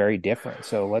something very different.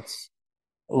 So let's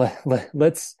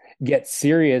get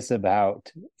serious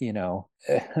about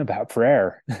about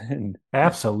prayer.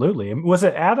 Absolutely. Was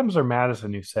it Adams or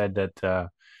Madison who said that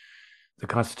the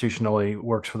Constitution only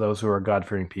works for those who are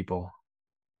God-fearing people?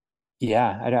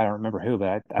 Yeah, I don't remember who,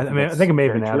 but I think it may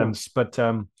have been Adams. But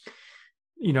and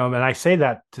I say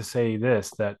that to say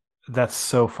this, that's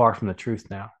so far from the truth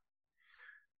now,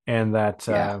 and that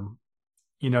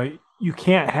you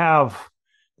can't have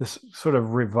this sort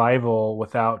of revival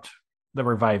without the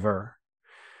reviver.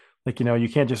 Like, you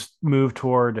can't just move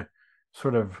toward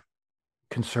sort of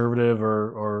conservative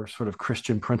or sort of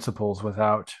Christian principles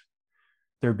without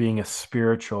there being a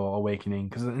spiritual awakening.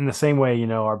 Because in the same way,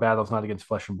 our battle's not against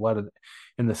flesh and blood.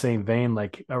 In the same vein,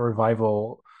 like a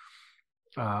revival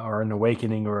or an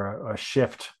awakening or a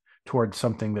shift towards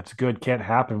something that's good can't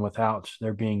happen without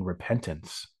there being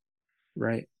repentance.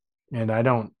 Right. And I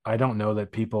don't know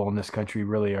that people in this country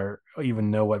really even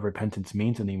know what repentance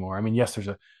means anymore. I mean, yes,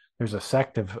 there's a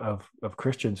sect of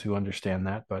Christians who understand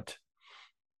that, but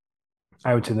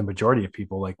I would say the majority of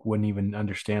people wouldn't even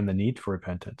understand the need for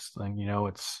repentance. Like,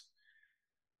 it's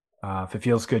if it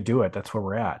feels good, do it. That's where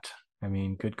we're at. I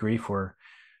mean, good grief,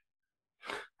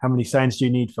 how many signs do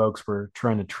you need, folks? We're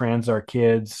trying to trans our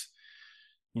kids.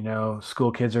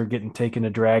 School kids are getting taken to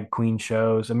drag queen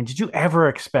shows. I mean, did you ever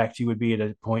expect you would be at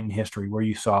a point in history where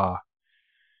you saw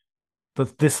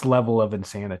this level of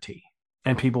insanity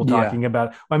and people talking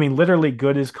about, I mean, literally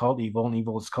good is called evil and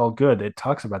evil is called good. It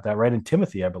talks about that, right? In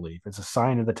Timothy, I believe. It's a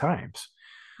sign of the times.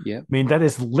 Yeah. I mean, that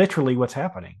is literally what's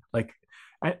happening. Like,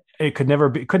 it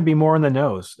couldn't be more in the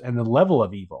nose. And the level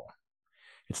of evil,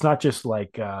 it's not just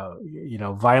like,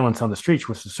 violence on the streets,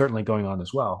 which is certainly going on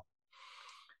as well,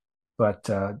 but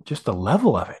just the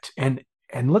level of it. And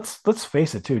let's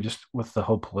face it too, just with the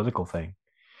whole political thing,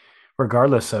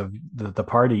 regardless of the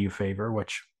party you favor,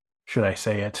 which, should I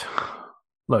say it?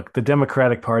 Look, the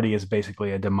Democratic Party is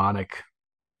basically a demonic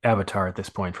avatar at this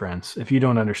point, friends. If you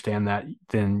don't understand that,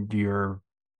 then you're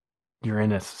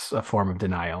in a form of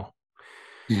denial.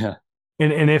 Yeah.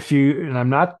 And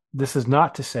this is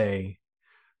not to say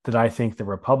that I think the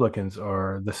Republicans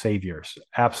are the saviors.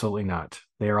 Absolutely not.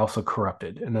 They are also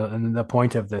corrupted. And the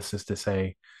point of this is to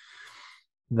say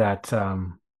that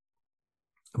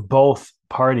both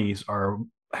parties are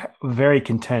very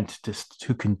content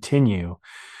to continue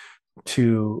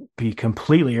to be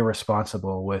completely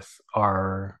irresponsible with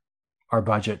our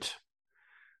budget,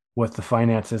 with the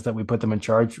finances that we put them in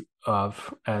charge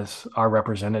of as our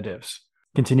representatives,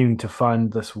 continuing to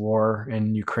fund this war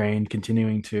in Ukraine,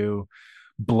 continuing to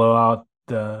blow out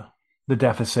the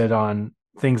deficit on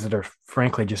things that are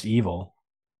frankly just evil.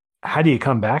 How do you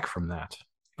come back from that?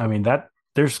 I mean, that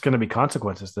there's going to be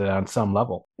consequences to that on some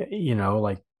level.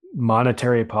 Like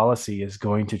monetary policy is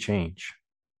going to change.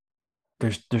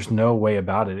 There's no way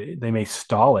about it. They may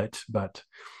stall it, but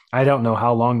I don't know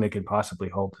how long they could possibly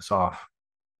hold this off.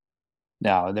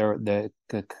 No, the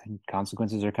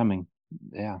consequences are coming.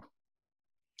 Yeah.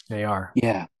 They are.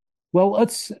 Yeah. Well,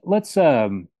 let's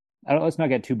not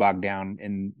get too bogged down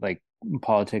in like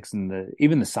politics and the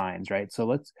even the signs, right?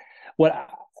 So what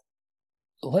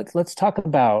let's talk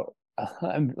about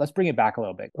let's bring it back a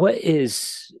little bit. What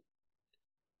is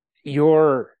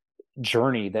your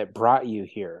journey that brought you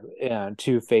here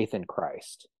to faith in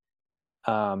Christ?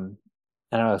 I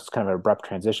know it's kind of an abrupt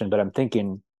transition, but I'm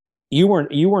thinking you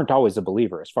weren't always a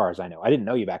believer, as far as I know. I didn't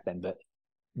know you back then,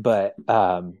 but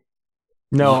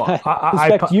No, I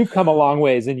suspect you've come a long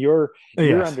ways in your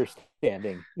yes.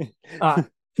 understanding.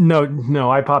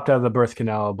 No, I popped out of the birth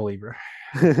canal a believer.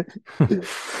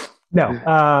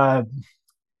 No,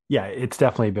 yeah, it's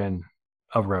definitely been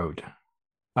a road,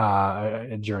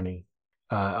 a journey,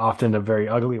 often a very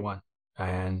ugly one.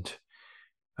 And,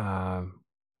 um,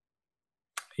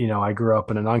 I grew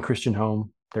up in a non-Christian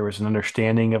home. There was an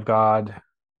understanding of God,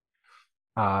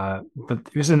 but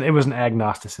it was an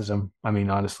agnosticism. I mean,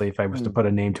 honestly, if I was to Hmm. put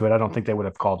a name to it, I don't think they would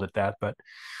have called it that. But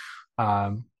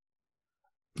um,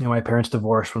 my parents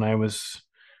divorced when I was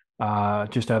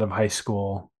just out of high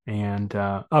school, and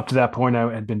up to that point,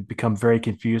 I had become very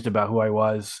confused about who I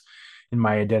was in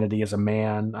my identity as a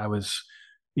man. I was,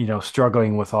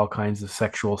 struggling with all kinds of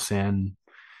sexual sin.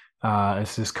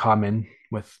 It's just common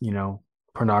with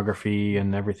pornography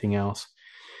and everything else.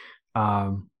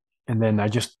 Um, and then I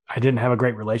didn't have a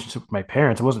great relationship with my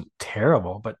parents. It wasn't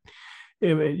terrible, but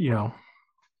it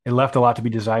left a lot to be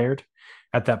desired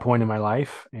at that point in my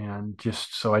life. And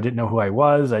just so I didn't know who I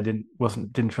was. I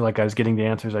didn't feel like I was getting the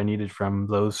answers I needed from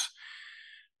those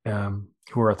who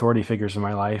were authority figures in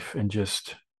my life, and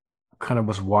just kind of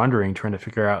was wandering, trying to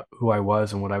figure out who I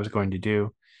was and what I was going to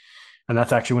do. And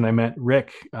that's actually when I met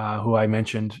Rick, who I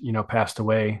mentioned, passed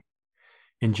away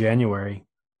in January.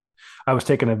 I was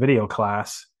taking a video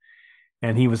class,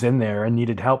 and he was in there and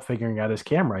needed help figuring out his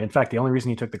camera. In fact, the only reason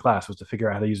he took the class was to figure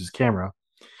out how to use his camera.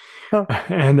 Huh.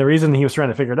 And the reason he was trying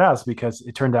to figure it out is because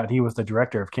it turned out he was the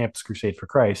director of Campus Crusade for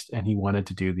Christ, and he wanted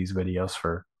to do these videos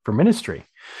for ministry,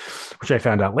 which I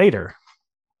found out later.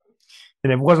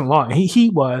 And it wasn't long. He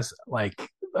was like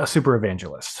a super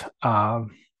evangelist.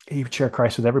 He would share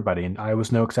Christ with everybody, and I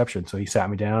was no exception. So he sat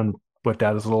me down, whipped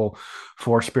out his little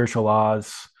four spiritual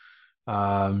laws,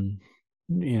 um,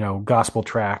 gospel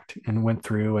tract, and went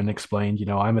through and explained,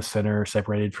 I'm a sinner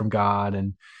separated from God,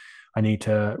 and I need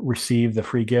to receive the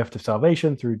free gift of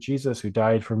salvation through Jesus, who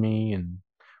died for me and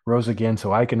rose again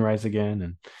so I can rise again.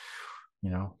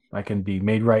 And, I can be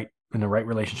made right in the right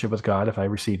relationship with God if I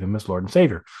receive him as Lord and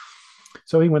Savior.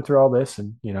 So he went through all this,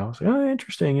 and, I was like, oh,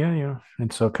 interesting. Yeah.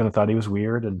 And so kind of thought he was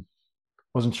weird and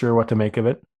wasn't sure what to make of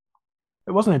it.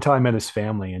 It wasn't until I met his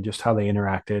family and just how they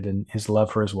interacted, and his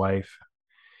love for his wife,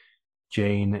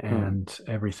 Jane, Hmm. and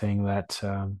everything, that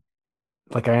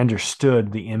like I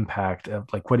understood the impact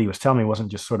of, like, what he was telling me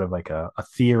wasn't just sort of like a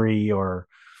theory, or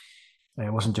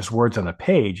it wasn't just words on a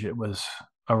page. It was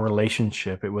a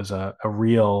relationship. It was a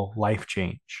real life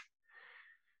change,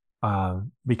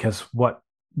 because what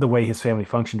the way his family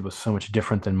functioned was so much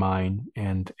different than mine.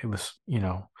 And it was,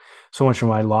 so much of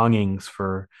my longings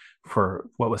for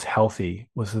what was healthy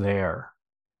was there.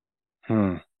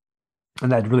 Hmm.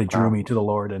 And that really drew Wow. me to the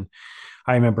Lord. And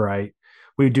I remember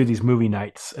we would do these movie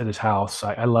nights at his house.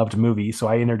 I loved movies, so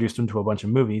I introduced him to a bunch of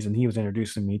movies, and he was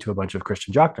introducing me to a bunch of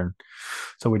Christian doctrine.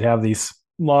 So we'd have these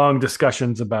long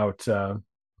discussions about the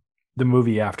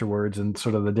movie afterwards, and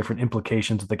sort of the different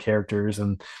implications of the characters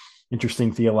and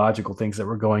interesting theological things that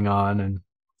were going on.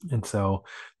 And so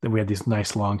then we had these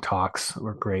nice long talks that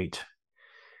were great.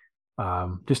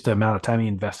 Just the amount of time he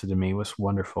invested in me was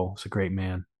wonderful. He's a great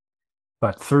man.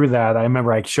 But through that, I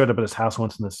remember I showed up at his house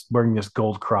once in this, wearing this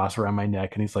gold cross around my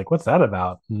neck, and he's like, "What's that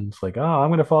about?" And it's like, "Oh, I'm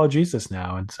going to follow Jesus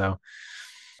now." And so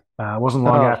Oh, wasn't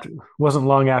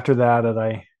long after that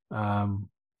I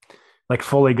like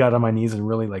fully got on my knees and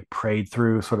really like prayed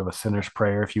through sort of a sinner's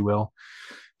prayer, if you will,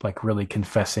 like really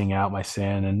confessing out my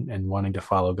sin and wanting to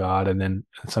follow God. And then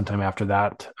sometime after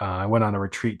that, I went on a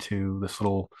retreat to this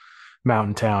little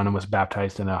mountain town and was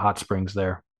baptized in a hot springs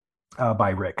there by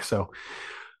Rick. So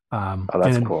Oh, And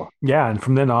that's then, cool. yeah, and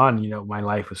from then on, my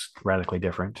life was radically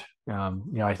different.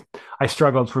 I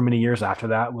struggled for many years after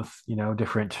that with,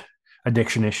 different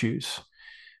addiction issues.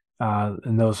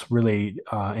 And those really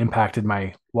impacted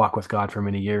my walk with God for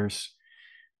many years.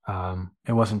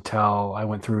 It wasn't until I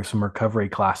went through some recovery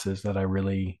classes that I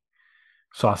really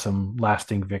saw some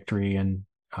lasting victory and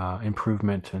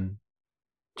improvement, and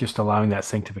just allowing that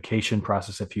sanctification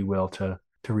process, if you will, to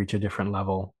reach a different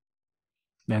level.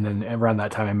 And then around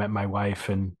that time, I met my wife,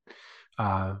 and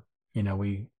uh,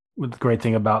 we. The great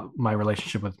thing about my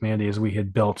relationship with Mandy is we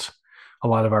had built a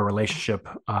lot of our relationship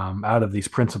out of these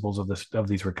principles of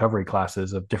these recovery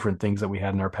classes of different things that we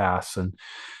had in our past, and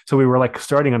so we were like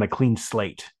starting on a clean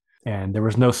slate, and there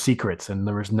was no secrets, and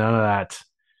there was none of that,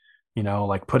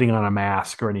 like putting on a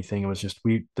mask or anything. It was just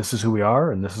this is who we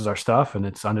are, and this is our stuff, and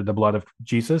it's under the blood of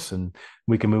Jesus, and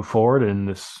we can move forward in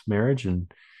this marriage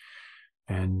and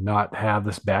not have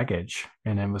this baggage.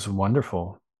 And it was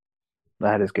wonderful.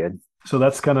 That is good. So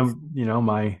that's kind of,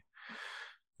 my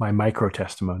micro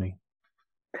testimony.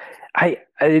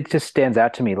 It just stands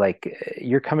out to me like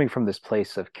you're coming from this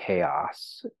place of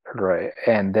chaos, right?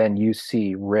 And then you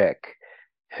see Rick,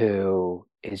 who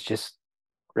is just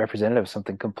representative of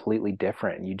something completely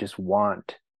different. You just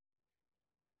want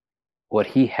what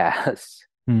he has.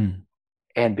 Hmm.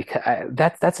 And because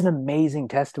that's an amazing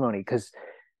testimony, because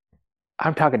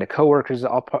I'm talking to coworkers,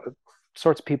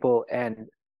 sorts of people, and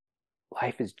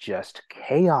life is just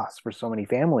chaos for so many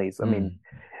families. I mean,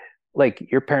 Hmm.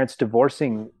 like your parents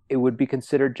divorcing, it would be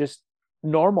considered just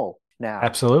normal now.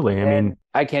 Absolutely. I And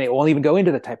mean, won't even go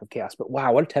into the type of chaos, but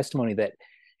wow, what a testimony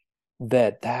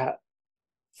that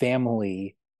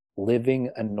family living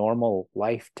a normal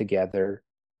life together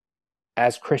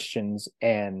as Christians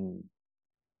and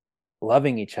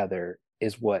loving each other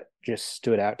is what just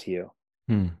stood out to you.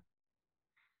 hmm.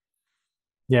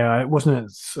 Yeah, it wasn't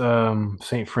it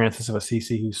Saint Francis of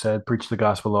Assisi who said, "Preach the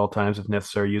gospel at all times, if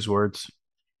necessary, use words."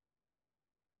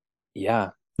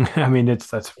 Yeah. I mean,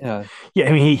 that's Yeah. yeah.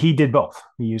 I mean, he did both.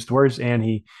 He used words and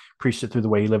he preached it through the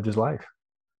way he lived his life.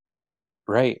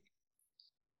 Right.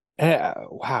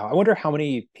 Wow. I wonder how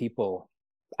many people,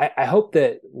 I hope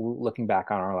that looking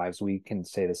back on our lives, we can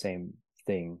say the same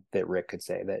thing that Rick could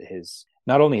say, that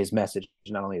not only his message,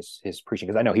 not only his preaching,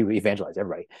 because I know he evangelized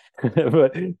everybody,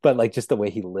 but like just the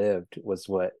way he lived was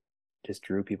what just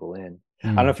drew people in. I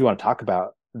don't know Hmm. if you want to talk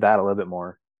about that a little bit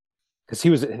more, because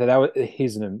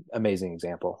he's an amazing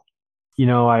example.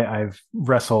 I've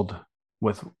wrestled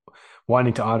with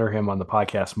wanting to honor him on the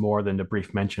podcast more than to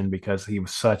brief mention, because he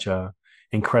was such a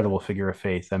incredible figure of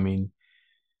faith. I mean,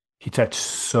 he touched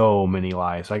so many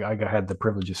lives. I had the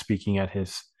privilege of speaking at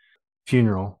his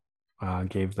funeral.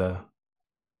 Gave the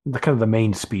kind of the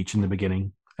main speech in the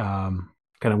beginning. Kind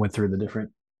of went through the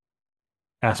different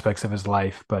aspects of his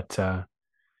life, but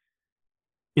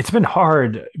it's been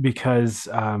hard because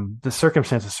the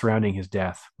circumstances surrounding his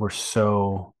death were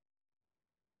so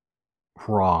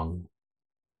wrong,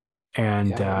 and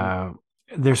Yeah.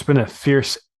 there's been a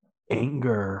fierce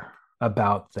anger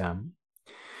about them,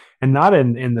 and not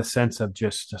in the sense of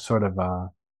just a sort of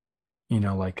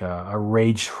like a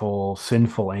rageful,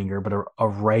 sinful anger, but a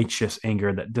righteous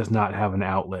anger that does not have an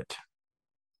outlet,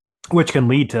 which can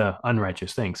lead to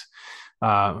unrighteous things.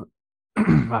 Uh,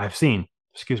 I've seen,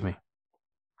 excuse me,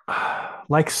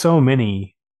 like so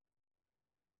many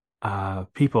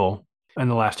people in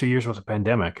the last 2 years with the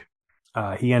pandemic,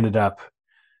 he ended up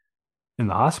in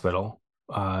the hospital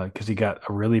because he got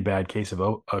a really bad case of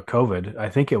COVID. I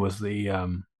think it was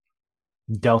the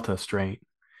Delta strain,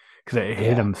 because it hit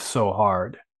Yeah. him so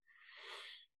hard.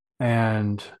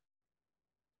 And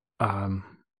um,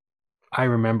 I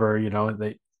remember,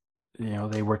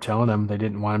 they were telling him they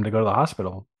didn't want him to go to the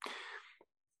hospital.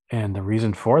 And the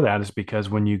reason for that is because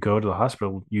when you go to the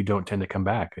hospital, you don't tend to come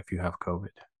back if you have COVID.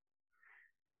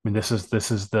 I mean, this is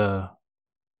the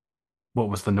what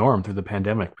was the norm through the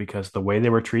pandemic, because the way they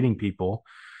were treating people,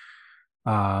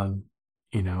 um,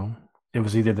 you know, it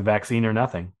was either the vaccine or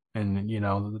nothing. And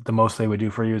the most they would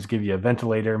do for you is give you a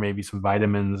ventilator, maybe some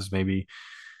vitamins, maybe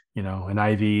an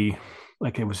IV.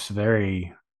 Like, it was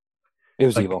very It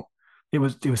was like evil. it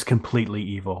was completely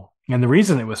evil. And the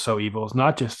reason it was so evil is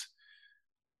not just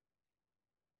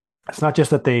it's not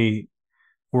just that they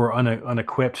were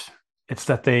unequipped. It's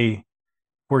that they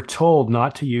were told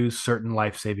not to use certain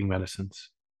life-saving medicines.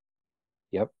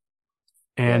 Yep.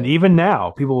 And Yeah. even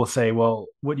now, people will say, "Well,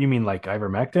 what do you mean, like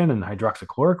ivermectin and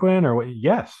hydroxychloroquine, or what?"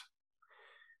 Yes.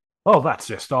 Oh, that's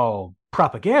just all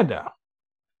propaganda.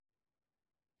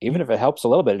 Even if it helps a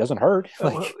little bit, it doesn't hurt.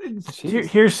 Well, Like, jeez.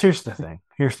 here's the thing.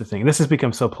 Here's the thing. This has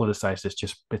become so politicized.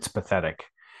 It's pathetic.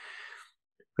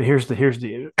 But here's the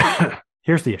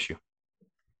here's the issue.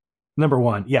 Number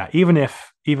one, yeah, even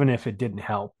if it didn't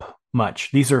help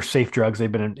much, these are safe drugs.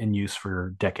 They've been in use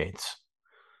for decades.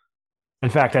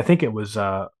 In fact, I think it was it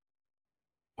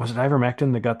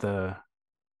ivermectin that got the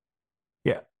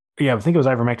yeah yeah I think it was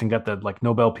ivermectin got the like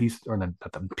Nobel Peace or not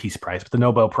the Peace Prize but the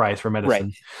Nobel Prize for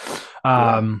medicine.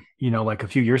 Right. Like a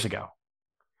few years ago,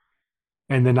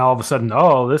 and then all of a sudden,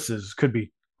 oh, could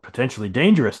be potentially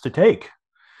dangerous to take.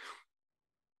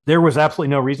 There was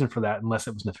absolutely no reason for that unless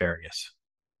it was nefarious.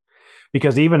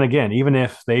 Because even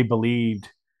if they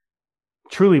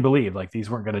truly believed like these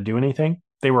weren't going to do anything,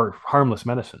 they were harmless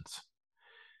medicines.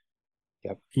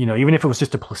 Yep. Even if it was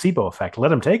just a placebo effect, let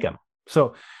them take them.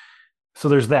 So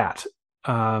there's that.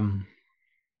 And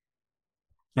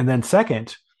then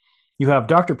second, you have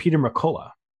Dr. Peter McCullough,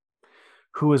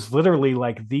 who is literally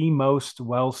like the most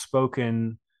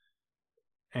well-spoken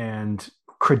and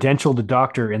credentialed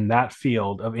doctor in that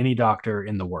field of any doctor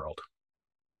in the world.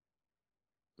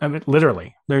 I mean,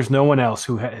 literally, there's no one else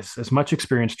who has as much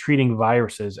experience treating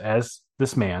viruses as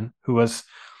this man, who has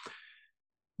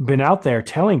been out there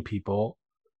telling people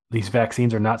these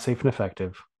vaccines are not safe and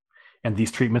effective, and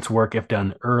these treatments work if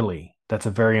done early. That's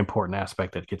a very important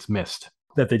aspect that gets missed,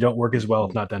 that they don't work as well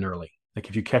if not done early. Like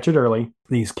if you catch it early,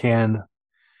 these can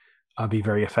be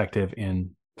very effective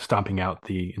in stomping out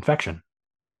the infection.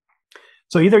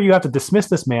 So either you have to dismiss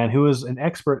this man who is an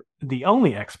expert, the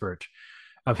only expert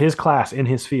of his class in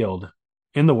his field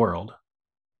in the world,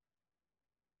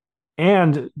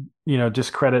 and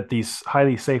discredit these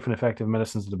highly safe and effective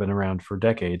medicines that have been around for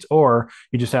decades, or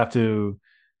you just have to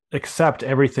accept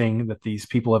everything that these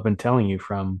people have been telling you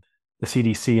from the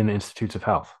CDC and the Institutes of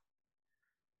Health.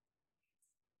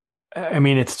 I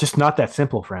mean, it's just not that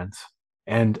simple, friends.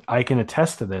 And I can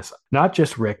attest to this. Not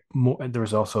just Rick. There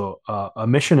was also a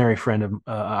missionary friend of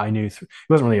I knew. He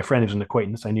wasn't really a friend; he was an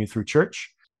acquaintance I knew through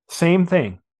church. Same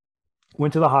thing.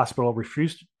 Went to the hospital,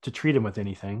 refused to treat him with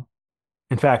anything.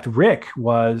 In fact, Rick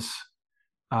was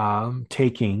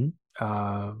taking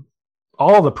all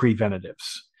the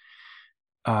preventatives,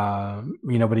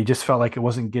 but he just felt like he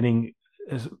wasn't getting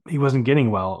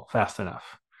well fast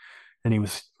enough, and he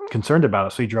was concerned about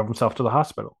it, so he drove himself to the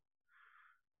hospital.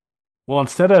 Well,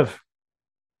 instead of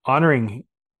honoring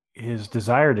his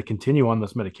desire to continue on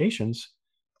those medications,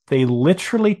 they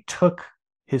literally took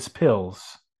his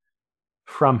pills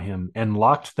from him and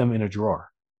locked them in a drawer.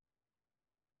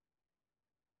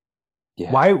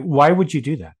 Yeah. Why would you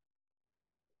do that?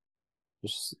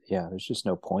 There's just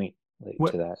no point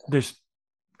to that.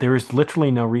 There is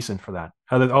literally no reason for that.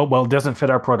 It doesn't fit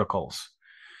our protocols.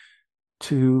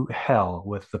 To hell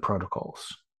with the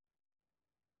protocols.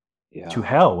 Yeah. To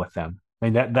hell with them. I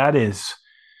mean, that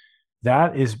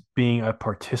is being a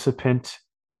participant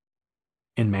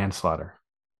in manslaughter.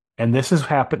 And this was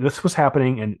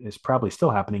happening and is probably still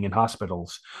happening in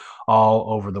hospitals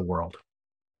all over the world.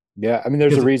 Yeah, I mean,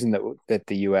 there's a reason that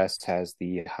the U.S. has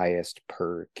the highest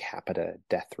per capita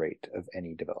death rate of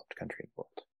any developed country in the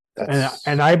world.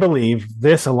 And I believe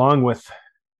this, along with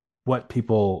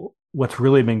what's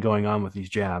really been going on with these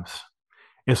jabs,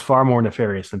 is far more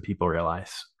nefarious than people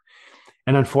realize.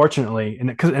 And unfortunately,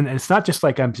 and it's not just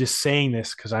like I'm just saying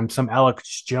this because I'm some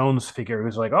Alex Jones figure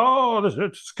who's like, oh,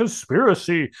 it's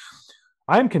conspiracy.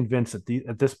 I'm convinced that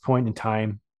at this point in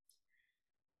time,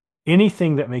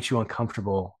 anything that makes you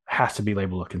uncomfortable has to be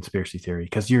labeled a conspiracy theory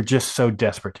because you're just so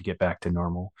desperate to get back to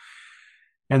normal.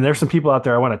 And there's some people out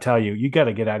there, I want to tell you, you got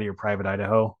to get out of your private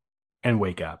Idaho and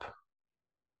wake up.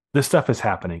 This stuff is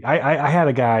happening. I had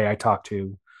a guy I talked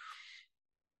to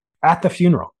at the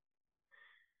funeral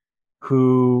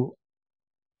who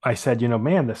I said,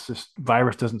 man, this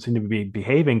virus doesn't seem to be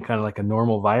behaving kind of like a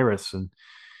normal virus. And,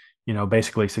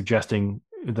 basically suggesting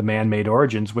the man-made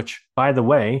origins, which, by the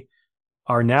way,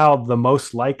 are now the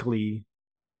most likely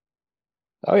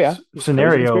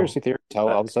scenario. Conspiracy theory until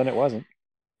all of a sudden it wasn't.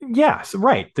 Yes,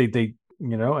 right. They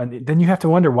and then you have to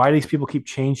wonder why these people keep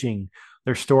changing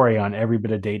their story on every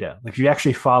bit of data. Like if you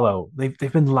actually follow, they've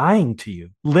been lying to you,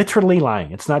 literally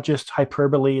lying. It's not just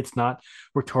hyperbole. It's not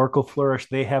rhetorical flourish.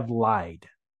 They have lied.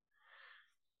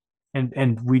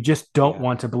 And we just don't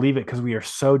want to believe it because we are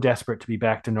so desperate to be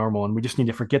back to normal. And we just need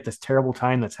to forget this terrible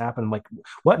time that's happened. Like,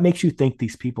 what makes you think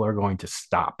these people are going to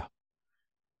stop?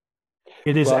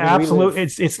 It is absolute.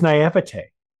 It's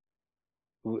naivete.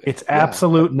 It's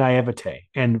absolute naivete.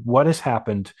 And what has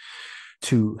happened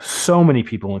to so many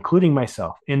people, including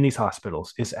myself, in these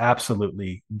hospitals is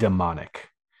absolutely demonic.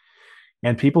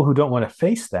 And people who don't want to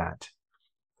face that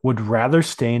would rather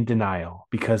stay in denial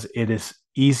because it is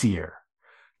easier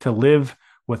to live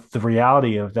with the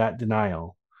reality of that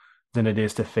denial than it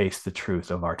is to face the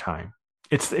truth of our time.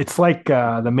 It's like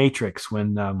the Matrix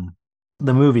when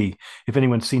the movie. If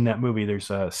anyone's seen that movie, there's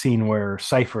a scene where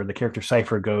Cypher, the character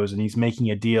Cypher, goes and he's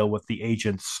making a deal with the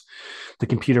agents, the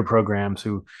computer programs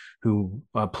who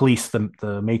police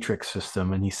the Matrix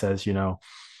system, and he says,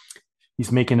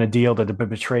 he's making a deal to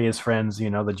betray his friends,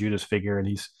 the Judas figure, and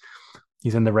he's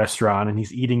in the restaurant and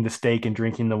he's eating the steak and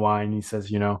drinking the wine. And he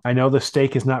says, I know the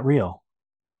steak is not real.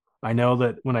 I know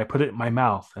that when I put it in my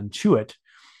mouth and chew it,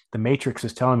 the Matrix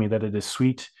is telling me that it is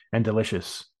sweet and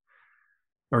delicious,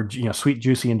 or sweet,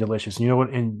 juicy, and delicious. And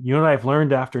you know what I've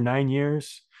learned after 9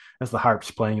 years, as the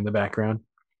harp's playing in the background,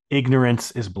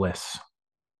 ignorance is bliss.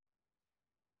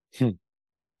 Hmm.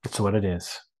 That's what it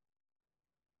is.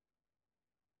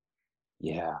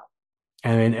 Yeah.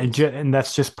 And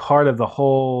that's just part of the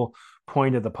whole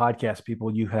point of the podcast,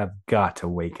 people. You have got to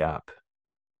wake up.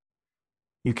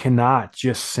 You cannot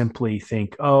just simply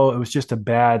think, oh, it was just a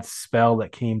bad spell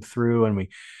that came through and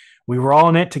we were all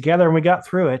in it together and we got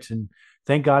through it. And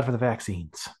thank God for the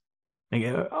vaccines.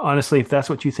 Like, honestly, if that's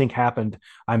what you think happened,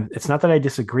 it's not that I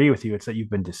disagree with you, it's that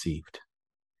you've been deceived.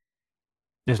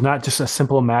 It's not just a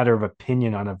simple matter of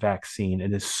opinion on a vaccine.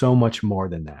 It is so much more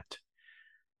than that.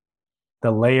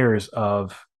 The layers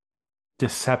of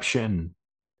deception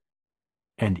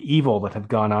and evil that have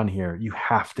gone on here, you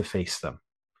have to face them.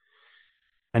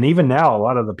 And even now, a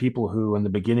lot of the people who in the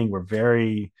beginning were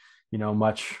very,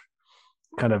 much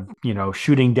kind of,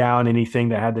 shooting down anything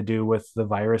that had to do with the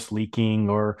virus leaking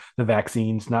or the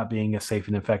vaccines not being as safe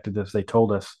and effective as they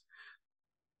told us.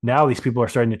 Now these people are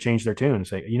starting to change their tune and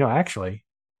say, actually,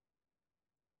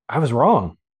 I was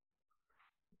wrong.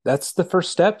 That's the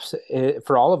first steps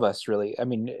for all of us, really. I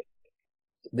mean,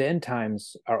 the end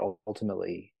times are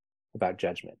ultimately about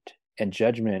judgment, and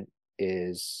judgment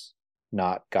is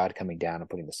not God coming down and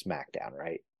putting the smack down,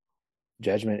 right?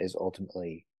 Judgment is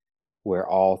ultimately where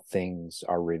all things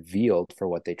are revealed for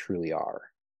what they truly are,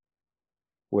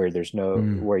 where there's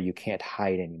where you can't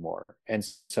hide anymore. And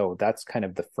so that's kind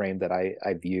of the frame that I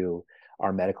view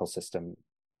our medical system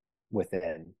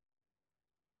within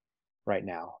right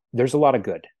now. There's a lot of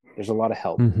good. There's a lot of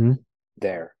help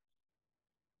there.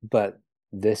 But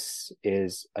this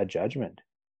is a judgment.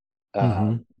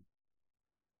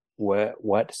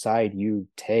 What side you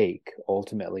take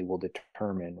ultimately will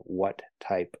determine what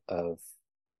type of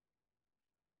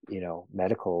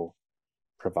medical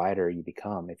provider you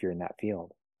become if you're in that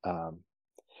field.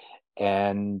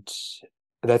 And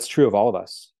that's true of all of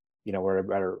us. We're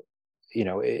better,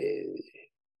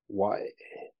 why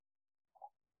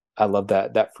I love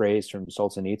that phrase from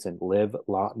Solzhenitsyn, live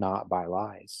not by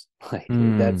lies. Like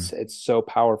it's so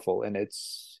powerful, and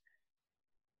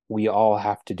we all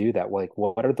have to do that. Like,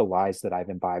 what are the lies that I've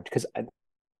imbibed? Because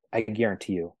I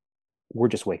guarantee you, we're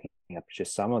just waking up to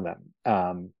just some of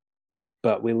them.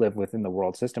 But we live within the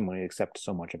world system when we accept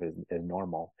so much of it as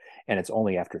normal. And it's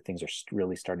only after things are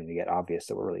really starting to get obvious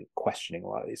that we're really questioning a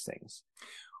lot of these things.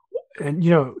 And,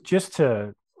 just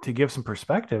to give some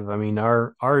perspective, I mean,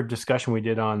 our discussion we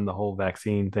did on the whole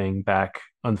vaccine thing back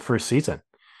on the first season,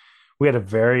 we had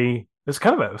it was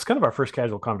kind of our first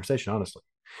casual conversation, honestly.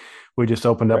 We just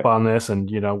opened up on this and,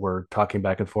 we're talking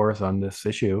back and forth on this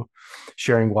issue,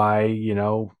 sharing why,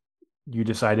 you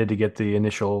decided to get the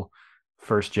initial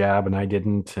first jab and I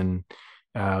didn't, and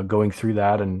going through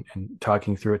that and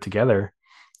talking through it together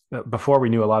before we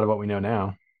knew a lot of what we know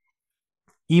now.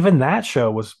 Even that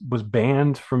show was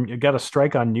banned it got a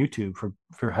strike on YouTube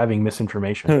for having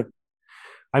misinformation.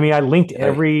 I mean, I linked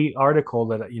every article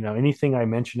that, anything I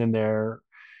mentioned in there,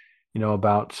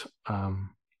 about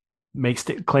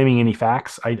claiming any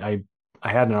facts. I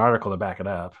had an article to back it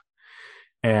up,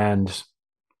 and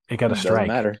it got a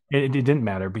strike. It didn't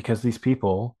matter because these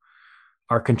people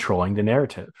are controlling the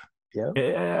narrative.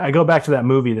 Yeah. I go back to that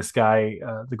movie, this guy,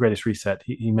 The Greatest Reset,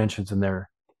 he mentions in there,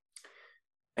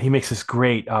 he makes this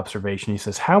great observation. He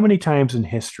says, how many times in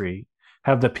history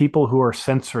have the people who are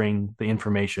censoring the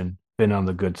information been on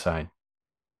the good side?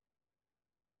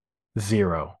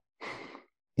 0.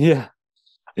 Yeah.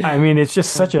 I mean, it's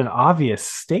just such an obvious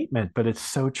statement, but it's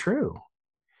so true.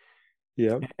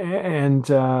 Yeah. And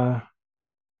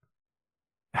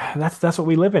that's what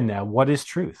we live in now. What is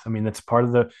truth? I mean, that's part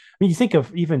of you think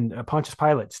of even Pontius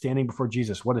Pilate standing before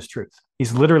Jesus. What is truth?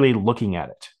 He's literally looking at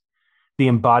it, the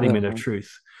embodiment of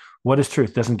truth. What is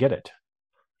truth? Doesn't get it.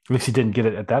 At least he didn't get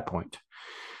it at that point.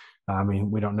 I mean,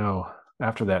 we don't know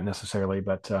after that necessarily,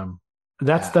 but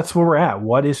that's where we're at.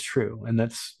 What is true? And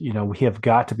that's, we have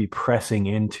got to be pressing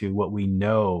into what we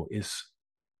know is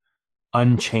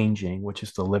unchanging, which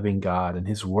is the living God, and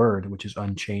his word, which is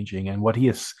unchanging, and what he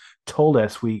has told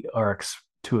us we are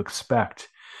to expect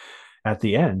at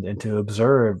the end, and to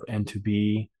observe and to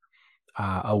be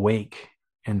awake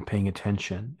and paying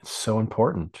attention. It's so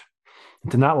important.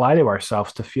 And to not lie to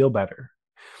ourselves to feel better,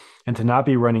 and to not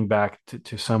be running back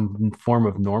to some form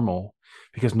of normal,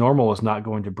 because normal is not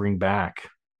going to bring back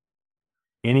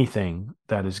anything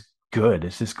that is good.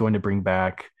 It's just going to bring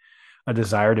back a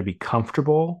desire to be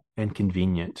comfortable and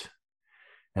convenient.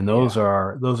 And those Yeah.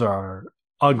 are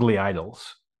ugly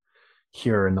idols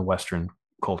here in the Western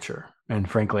culture. And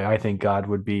frankly, I think God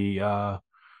would be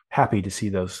happy to see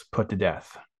those put to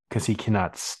death because he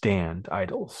cannot stand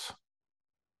idols.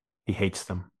 He hates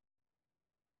them.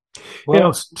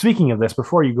 Well, Speaking of this,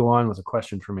 before you go on with a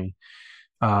question for me,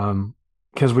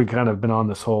 because we've kind of been on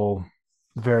this whole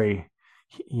very,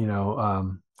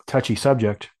 touchy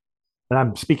subject, and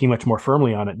I'm speaking much more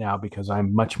firmly on it now because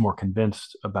I'm much more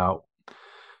convinced about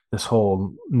this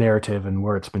whole narrative and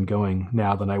where it's been going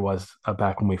now than I was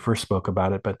back when we first spoke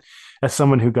about it. But as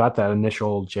someone who got that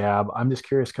initial jab, I'm just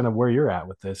curious kind of where you're at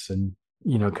with this and,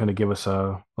 kind of give us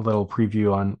a little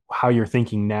preview on how you're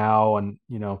thinking now. And,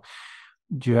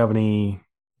 do you have any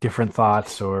different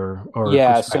thoughts or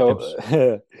yeah. perspectives?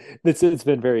 So it's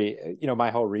been very,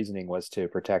 my whole reasoning was to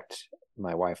protect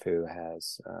my wife who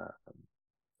has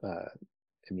uh,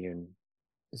 immune,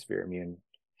 severe immune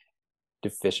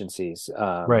deficiencies.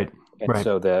 Right, And right.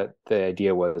 so the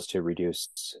idea was to reduce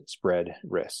spread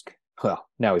risk. Well,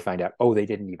 now we find out, oh, they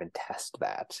didn't even test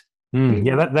that.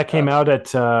 Yeah, that came Uh, out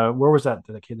at where was that?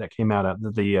 The kid that came out at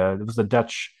it was the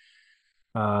Dutch.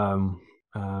 Um,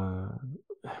 uh,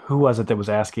 who was it that was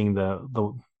asking the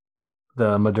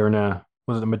Moderna?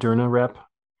 Was it the Moderna rep?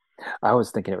 I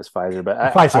was thinking it was Pfizer, but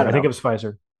I Pfizer. I don't think it know. was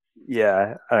Pfizer.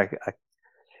 Yeah, but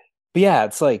yeah,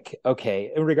 it's like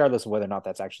okay, regardless of whether or not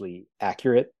that's actually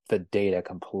accurate, the data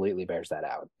completely bears that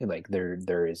out. Like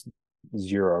there is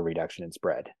zero reduction in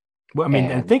spread, Well, I mean,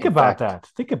 and and think in about fact, that.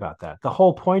 Think about that. The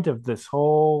whole point of this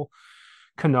whole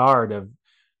canard of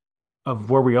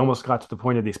where we almost got to the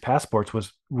point of these passports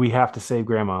was we have to save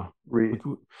grandma. re,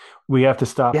 We have to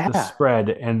stop the yeah, spread,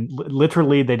 and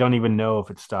literally, they don't even know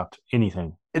if it stopped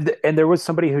anything. and there was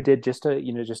somebody who did just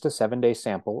a 7 day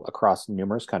sample across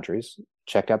numerous countries,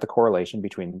 checked out the correlation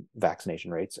between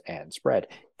vaccination rates and spread,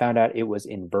 found out it was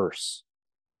inverse.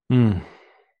 Mm.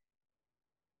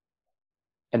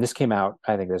 And this came out,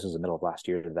 I think this was the middle of last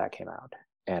year that came out.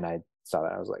 And I saw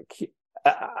that. I was like,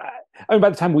 I mean, by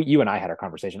the time you and I had our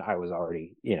conversation, I was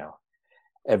already,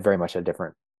 at very much a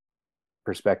different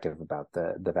perspective about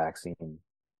the vaccine.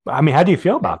 I mean, how do you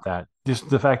feel And about that? Just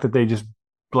the fact that they just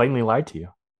blatantly lied to you.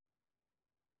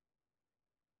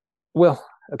 well,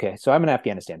 okay, so I'm an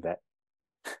Afghanistan vet.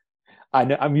 I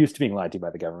know I'm used to being lied to by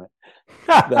the government.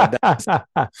 That is,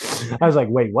 I was like,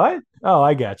 wait, what? Oh,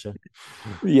 I gotcha.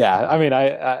 yeah. I mean, I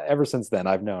ever since then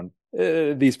I've known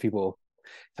these people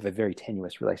have a very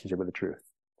tenuous relationship with the truth,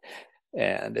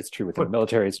 and it's true within the But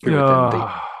military. It's true within the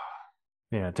uh,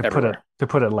 yeah, everywhere. to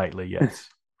put it lightly, yes.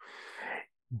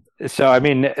 So I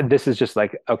mean, this is just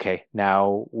like okay,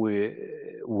 now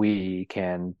we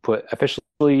can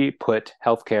officially put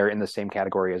healthcare in the same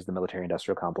category as the military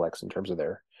industrial complex in terms of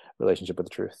their relationship with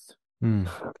the truth. Mm.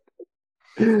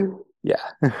 Yeah,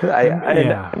 and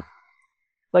Yeah.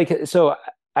 like so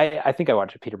I think I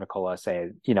watched Peter McCullough say,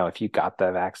 if you got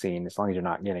the vaccine, as long as you're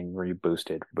not getting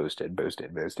boosted, you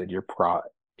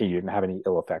didn't have any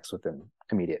ill effects within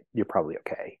immediate, you're probably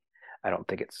okay. I don't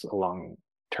think it's a long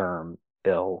term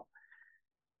ill.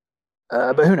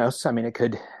 But who knows? I mean, it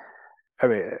could. I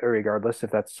mean, regardless,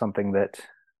 if that's something that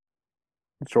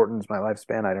shortens my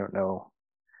lifespan, I don't know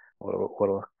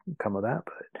what'll come of that.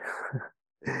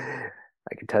 But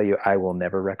I can tell you, I will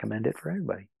never recommend it for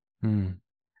anybody. Mm.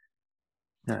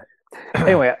 Uh,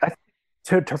 anyway,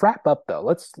 to wrap up though,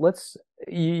 let's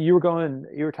you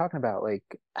were talking about like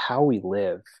how we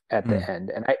live at Mm. the end,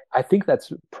 and I think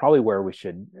that's probably where we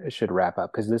should wrap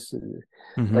up because this is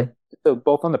Hmm. like so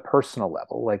both on the personal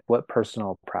level, like what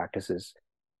personal practices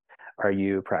are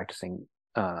you practicing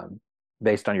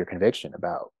based on your conviction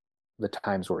about the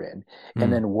times we're in? And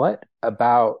Mm. then what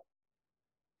about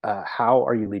how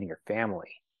are you leading your family?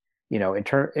 In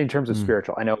terms of Mm.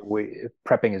 spiritual, I know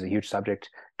prepping is a huge subject.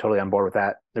 Totally on board with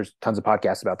that. There's tons of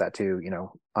podcasts about that too.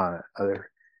 Other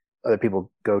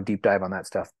people go deep dive on that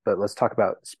stuff. But let's talk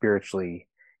about spiritually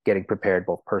getting prepared,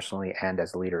 both personally and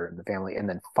as a leader in the family. And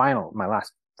then my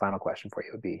last final question for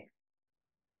you would be,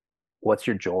 what's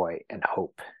your joy and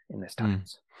hope in this Mm.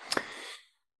 times?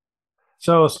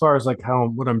 So as far as like how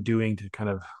what I'm doing to kind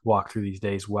of walk through these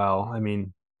days, well, I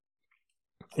mean,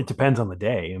 it depends on the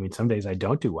day. I mean, some days I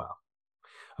don't do well.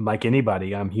 I'm like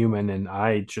anybody, I'm human, and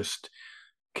I just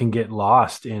can get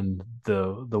lost in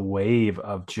the wave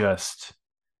of just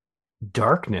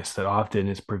darkness that often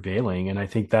is prevailing. And I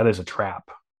think that is a trap,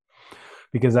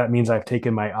 because that means I've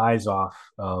taken my eyes off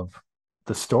of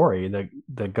the story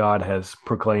that God has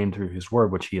proclaimed through his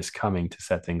word, which he is coming to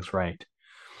set things right.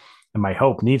 And my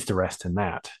hope needs to rest in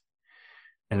that.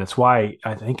 And it's why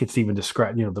I think it's even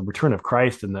described, the return of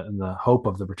Christ and the hope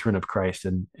of the return of Christ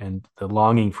and the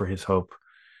longing for his hope,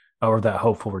 or that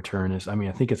hopeful return is,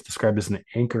 I think it's described as an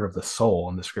anchor of the soul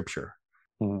in the scripture.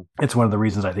 Mm. It's one of the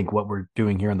reasons I think what we're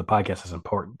doing here in the podcast is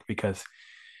important, because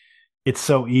it's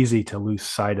so easy to lose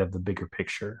sight of the bigger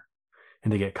picture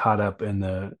and to get caught up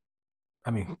in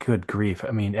good grief.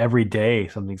 Every day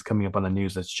something's coming up on the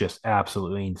news that's just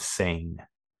absolutely insane.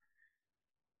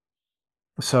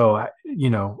 So,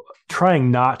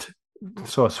 trying not,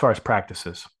 so as far as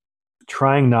practices,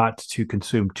 trying not to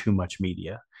consume too much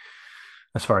media,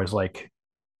 as far as like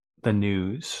the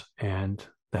news and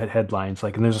the headlines,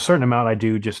 and there's a certain amount I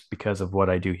do just because of what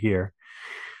I do here.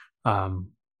 I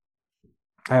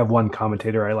have one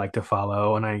commentator I like to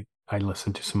follow, and I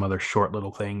listen to some other short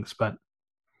little things, but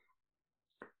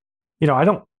I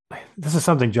don't. This is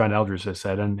something John Eldredge has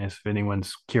said, and if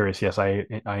anyone's curious, yes, I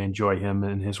enjoy him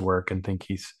and his work, and think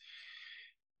he's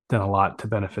done a lot to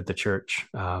benefit the church.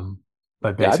 But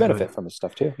I benefit from his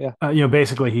stuff too. Yeah.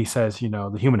 Basically, he says,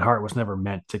 the human heart was never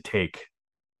meant to take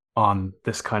on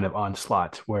this kind of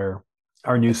onslaught where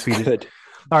our newsfeed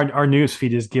our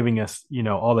newsfeed is giving us,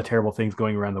 all the terrible things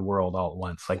going around the world all at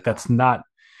once. Like, that's not,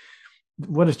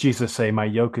 what does Jesus say? My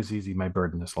yoke is easy, my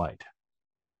burden is light.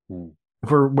 If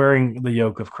we're wearing the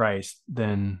yoke of Christ,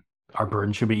 then our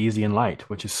burden should be easy and light,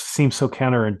 which seems so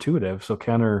counterintuitive, so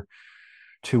counter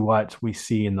to what we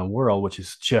see in the world, which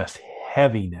is just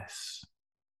heaviness,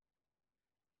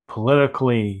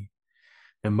 politically,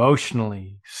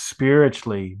 emotionally,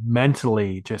 spiritually,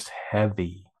 mentally, just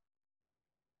heavy.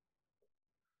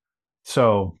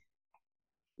 So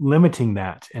limiting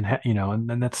that, and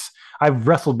that's, I've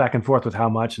wrestled back and forth with how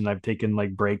much, and I've taken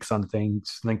like breaks on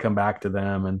things and then come back to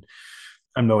them, and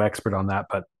I'm no expert on that,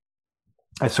 but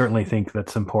I certainly think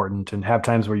that's important, and have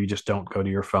times where you just don't go to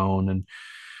your phone.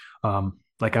 And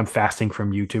like, I'm fasting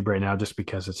from YouTube right now just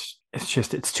because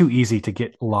it's too easy to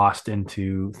get lost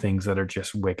into things that are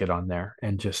just wicked on there,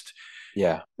 and just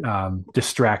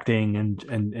distracting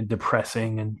and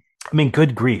depressing. And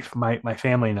good grief, my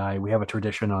family and I, we have a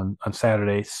tradition on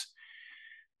Saturdays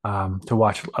to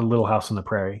watch A Little House on the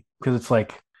Prairie, because it's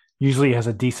like, usually it has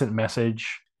a decent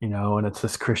message, and it's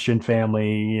this Christian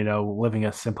family, living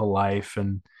a simple life.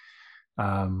 And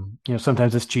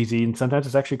sometimes it's cheesy and sometimes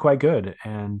it's actually quite good.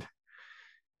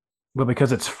 But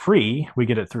because it's free, we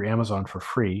get it through Amazon for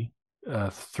free,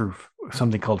 through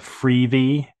something called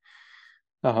Freevee.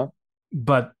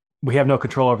 But we have no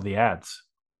control over the ads.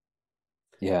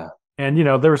 Yeah. And,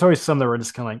 there was always some that were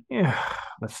just kind of like, yeah,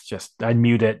 I'd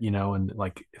mute it, and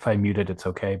like, if I mute it, it's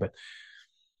okay. But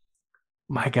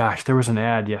my gosh, there was an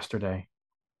ad yesterday.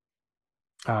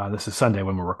 This is Sunday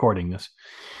when we're recording this,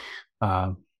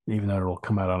 even though it'll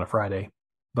come out on a Friday.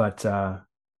 But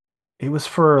it was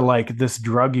for like this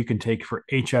drug you can take for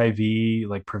HIV,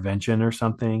 like prevention or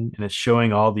something. And it's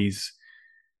showing all these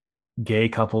gay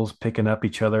couples picking up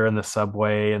each other in the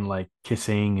subway and like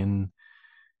kissing, and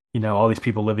all these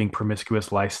people living promiscuous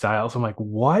lifestyles. I'm like,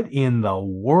 what in the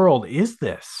world is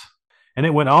this? And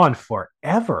it went on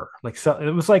forever. Like, so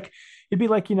it was like, it'd be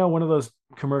like, one of those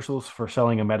commercials for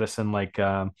selling a medicine, like,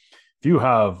 if you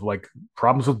have like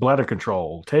problems with bladder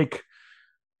control, take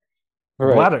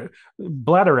bladder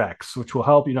X, which will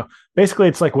help. Basically,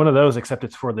 it's like one of those, except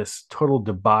it's for this total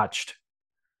debauched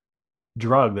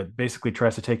drug that basically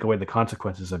tries to take away the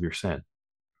consequences of your sin.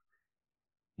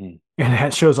 And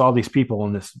it shows all these people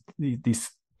in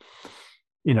these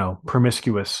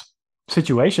promiscuous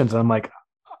situations. And I'm like,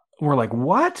 we're like,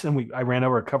 what? And I ran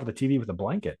over and covered the TV with a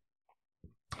blanket.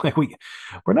 Like,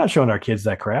 we're not showing our kids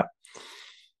that crap.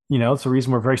 It's the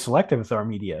reason we're very selective with our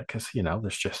media, because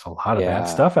there's just a lot of bad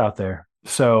stuff out there.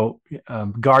 So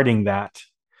guarding that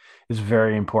is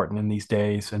very important in these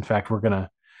days. In fact, we're gonna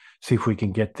see if we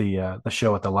can get the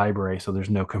show at the library so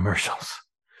there's no commercials.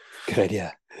 Good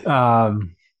idea.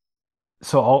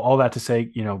 So all that to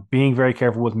say, being very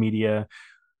careful with media,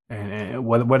 and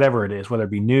whatever it is, whether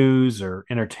it be news or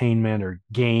entertainment or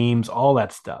games, all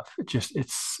that stuff. We just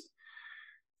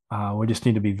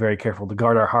need to be very careful to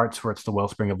guard our hearts, for it's the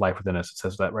wellspring of life within us. It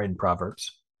says that right in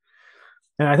Proverbs.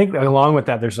 And I think along with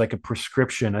that, there's like a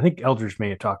prescription. I think Eldredge may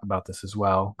have talked about this as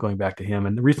well, going back to him.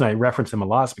 And the reason I reference him a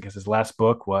lot is because his last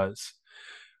book was,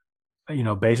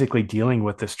 basically dealing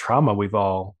with this trauma we've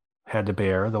all had to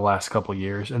bear the last couple of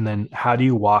years. And then how do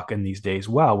you walk in these days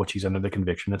well, which he's under the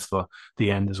conviction it's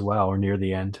the end as well, or near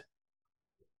the end.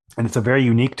 And it's a very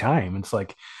unique time. It's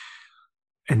like,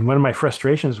 and one of my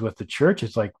frustrations with the church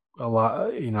is like a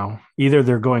lot, either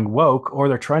they're going woke or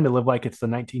they're trying to live like it's the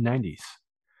 1990s.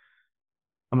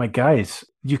 I'm like, guys,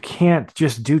 you can't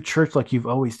just do church like you've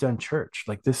always done church.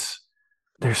 Like this,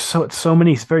 there's so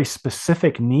many very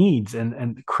specific needs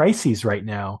and crises right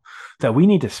now that we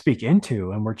need to speak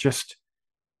into, and we're just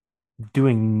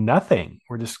doing nothing.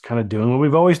 We're just kind of doing what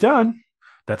we've always done.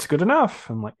 That's good enough.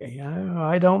 I'm like, yeah,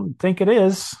 I don't think it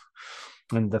is.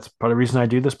 And that's part of the reason I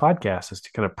do this podcast, is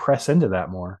to kind of press into that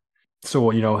more. So,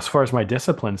 as far as my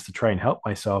disciplines to try and help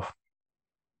myself,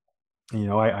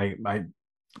 I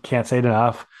can't say it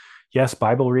enough. Yes,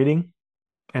 Bible reading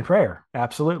and prayer,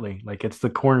 absolutely. Like it's the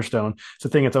cornerstone. It's the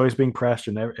thing that's always being pressed,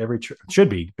 and every church should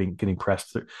be getting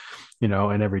pressed, in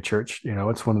every church.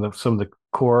 It's some of the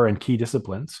core and key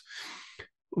disciplines.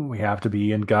 We have to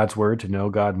be in God's word to know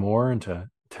God more, and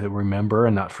to remember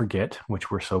and not forget,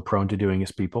 which we're so prone to doing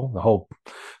as people. The whole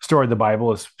story of the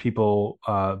Bible is people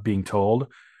being told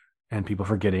and people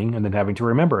forgetting and then having to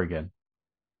remember again.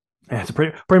 And it's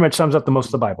pretty much sums up the most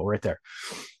of the Bible right there.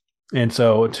 And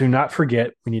so to not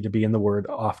forget, we need to be in the word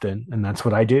often. And that's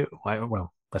what I do.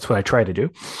 That's what I try to do.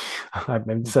 I've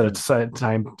set aside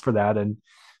time for that. And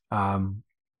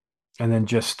then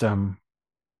just,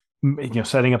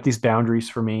 setting up these boundaries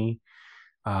for me.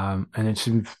 And it's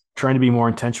trying to be more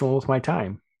intentional with my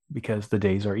time, because the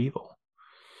days are evil.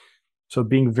 So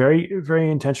being very, very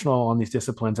intentional on these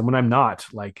disciplines. And when I'm not,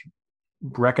 like,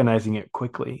 recognizing it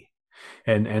quickly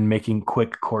and making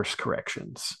quick course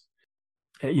corrections,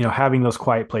 having those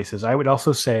quiet places. I would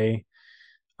also say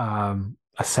a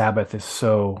Sabbath is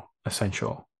so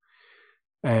essential.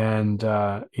 And,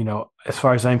 as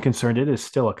far as I'm concerned, it is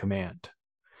still a command.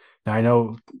 Now, I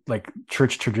know, like,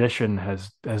 church tradition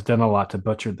has done a lot to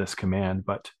butcher this command,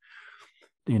 but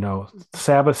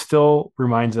Sabbath still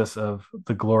reminds us of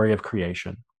the glory of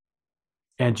creation.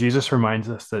 And Jesus reminds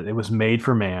us that it was made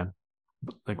for man.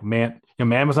 Like man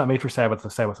was not made for Sabbath. The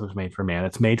Sabbath was made for man.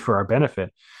 It's made for our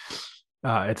benefit.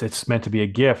 It's meant to be a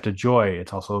gift, a joy.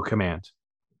 It's also a command.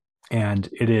 And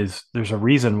there's a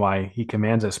reason why he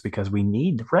commands us, because we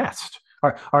need rest.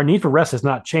 Our need for rest has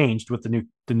not changed with the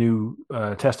new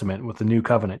Testament, with the new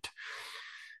covenant.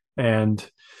 And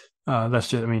that's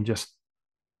just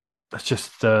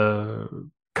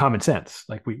common sense.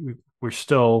 Like we're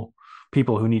still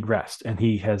people who need rest, and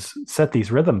he has set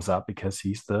these rhythms up because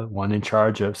he's the one in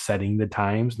charge of setting the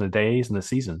times and the days and the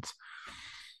seasons.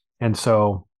 And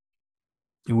so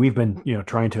we've been,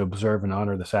 trying to observe and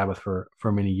honor the Sabbath for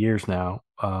many years now,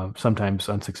 sometimes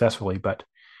unsuccessfully. But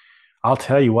I'll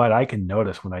tell you what, I can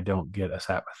notice when I don't get a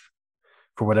Sabbath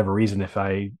for whatever reason. If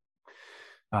I,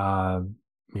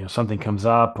 something comes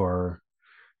up, or,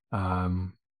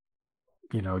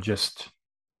 just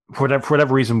for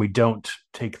whatever reason, we don't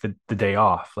take the day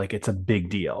off. Like, it's a big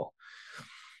deal.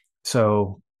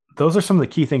 So those are some of the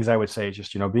key things I would say.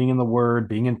 Just, being in the word,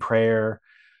 being in prayer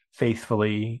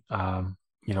faithfully,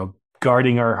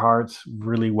 guarding our hearts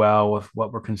really well with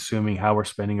what we're consuming, how we're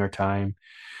spending our time,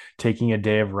 taking a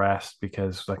day of rest,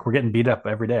 because, like, we're getting beat up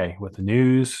every day with the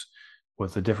news,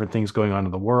 with the different things going on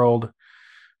in the world.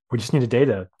 We just need a day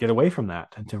to get away from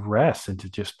that and to rest and to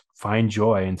just find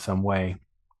joy in some way.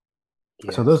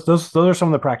 Yes. So those are some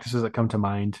of the practices that come to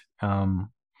mind. And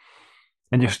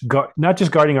just not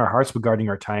just guarding our hearts, but guarding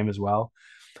our time as well,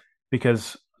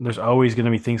 because there's always going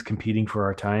to be things competing for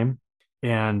our time.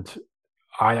 And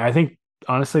I think,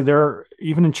 honestly,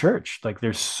 even in church, like,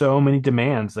 there's so many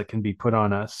demands that can be put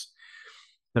on us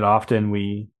that often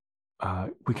we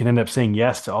can end up saying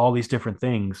yes to all these different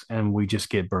things, and we just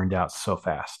get burned out so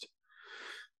fast.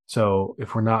 So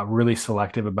if we're not really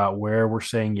selective about where we're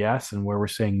saying yes and where we're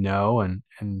saying no, and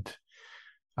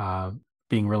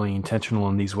being really intentional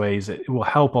in these ways, it will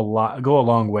help go a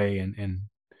long way in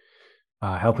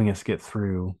helping us get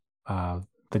through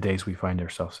the days we find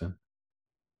ourselves in.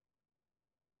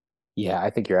 Yeah, I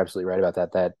think you're absolutely right about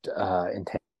that. That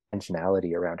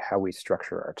intentionality around how we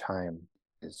structure our time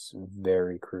is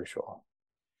very crucial.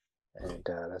 And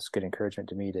that's good encouragement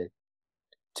to me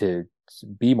to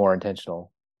be more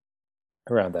intentional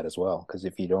around that as well. Because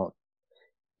if you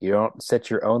don't set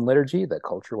your own liturgy, the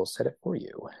culture will set it for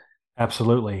you.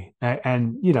 Absolutely.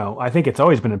 And I think it's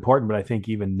always been important, but I think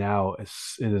even now it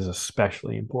is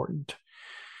especially important.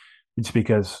 It's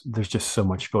because there's just so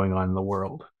much going on in the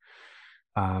world.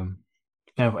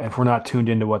 If we're not tuned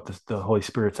into what the Holy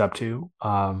Spirit's up to,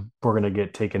 we're going to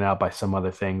get taken out by some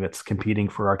other thing that's competing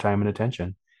for our time and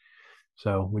attention.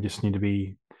 So we just need to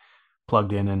be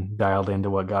plugged in and dialed into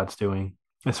what God's doing.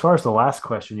 As far as the last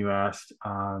question you asked,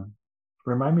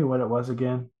 remind me what it was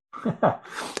again.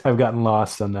 I've gotten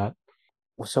lost on that.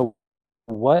 So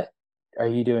what are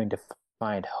you doing to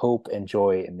find hope and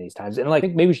joy in these times? And like, I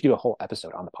think maybe we should do a whole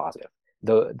episode on the positive,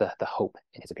 the hope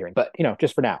in his appearing. But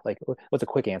just for now, like, what's a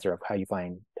quick answer of how you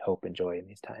find hope and joy in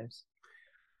these times?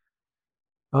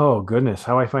 Oh goodness,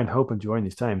 how I find hope and joy in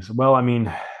these times. Well, I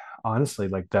mean, honestly,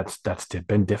 like that's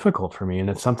been difficult for me, and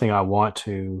it's something I want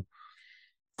to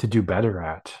do better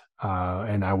at.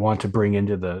 And I want to bring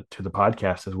into the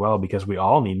podcast as well, because we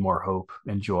all need more hope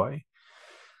and joy.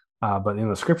 But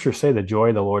the scriptures say the joy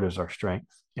of the Lord is our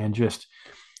strength. And just,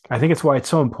 I think it's why it's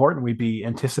so important we be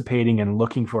anticipating and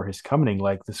looking for his coming,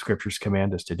 like the scriptures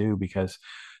command us to do, because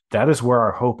that is where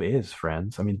our hope is,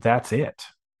 friends. I mean, that's it.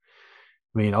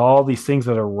 I mean, all these things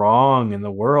that are wrong in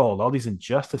the world, all these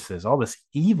injustices, all this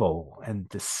evil and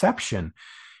deception,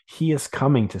 he is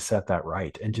coming to set that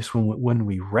right. And just when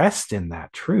we rest in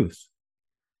that truth,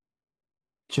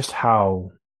 just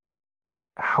how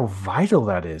vital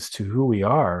that is to who we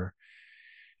are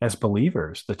as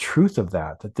believers, the truth of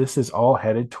that this is all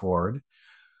headed toward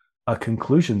a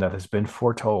conclusion that has been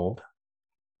foretold.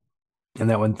 And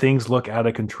that when things look out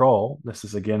of control, this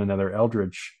is again another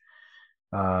Eldridge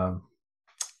uh,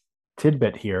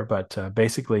 tidbit here, but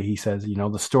basically he says,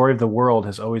 the story of the world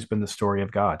has always been the story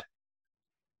of God.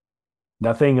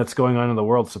 Nothing that's going on in the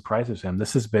world surprises him.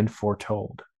 This has been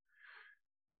foretold.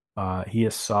 He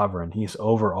is sovereign. He's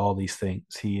over all these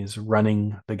things. He is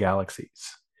running the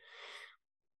galaxies.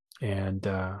 And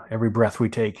every breath we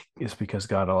take is because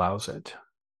God allows it.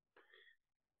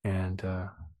 And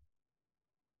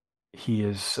he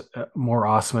is more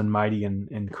awesome and mighty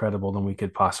and incredible than we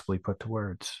could possibly put to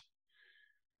words.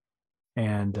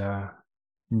 And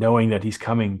knowing that he's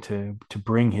coming to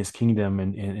bring his kingdom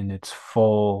in its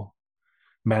full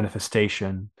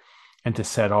manifestation, and to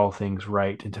set all things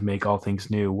right and to make all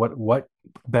things new, what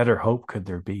better hope could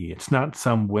there be? It's not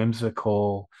some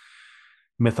whimsical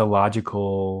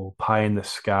mythological pie in the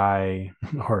sky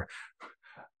or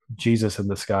Jesus in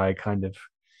the sky kind of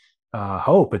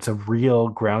hope. It's a real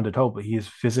grounded hope. He is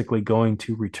physically going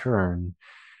to return.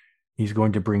 He's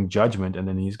going to bring judgment, and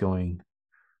then he's going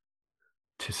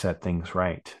to set things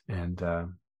right. And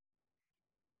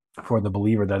for the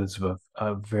believer, that is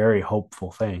a very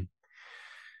hopeful thing.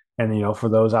 And for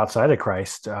those outside of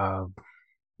Christ,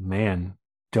 man,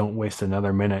 don't waste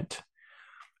another minute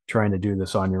trying to do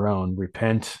this on your own.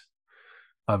 Repent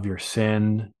of your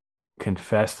sin,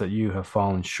 confess that you have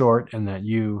fallen short, and that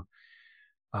you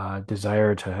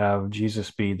desire to have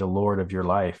Jesus be the Lord of your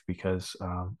life, because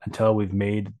until we've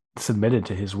submitted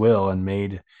to his will and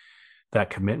made that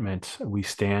commitment, we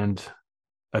stand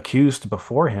accused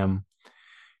before him,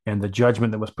 and the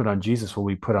judgment that was put on Jesus will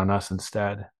be put on us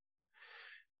instead.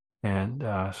 And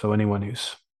so anyone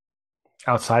who's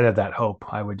outside of that hope,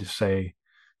 I would just say,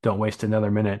 don't waste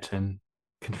another minute and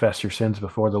confess your sins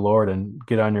before the Lord, and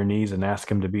get on your knees and ask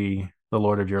him to be the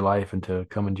Lord of your life and to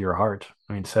come into your heart.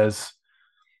 I mean, it says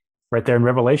right there in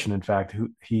Revelation, in fact,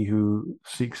 he who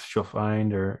seeks shall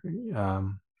find, or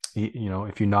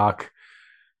if you knock,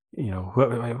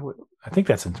 I think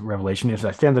that's in Revelation. If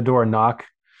I stand at the door and knock,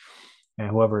 and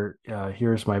whoever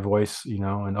hears my voice,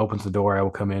 and opens the door, I will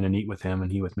come in and eat with him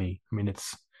and he with me. I mean,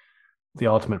 it's the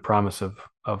ultimate promise of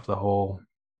the whole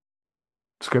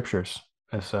scriptures,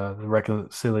 as the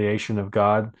reconciliation of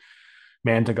God,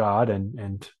 man to God,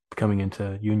 and coming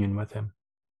into union with him.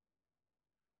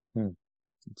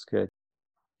 That's good.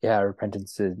 Yeah,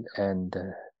 repentance and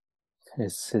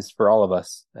is for all of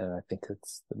us, and I think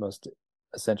it's the most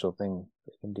essential thing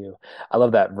we can do. I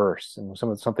love that verse, and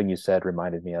something you said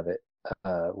reminded me of it,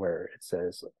 where it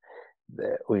says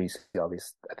that you see all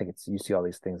these. I think you see all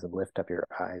these things and lift up your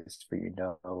eyes, for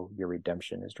your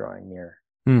redemption is drawing near.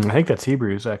 I think that's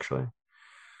Hebrews, actually.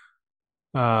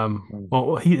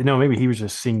 Well, maybe he was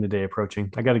just seeing the day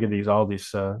approaching. I got to get all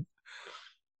these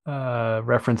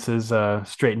references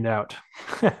straightened out.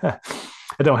 I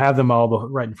don't have them all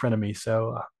right in front of me.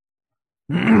 So,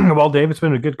 well, Dave, it's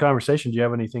been a good conversation. Do you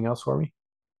have anything else for me?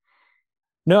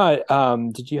 No.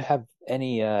 Did you have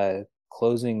any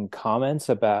closing comments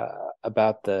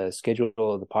about the schedule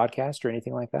of the podcast or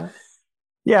anything like that?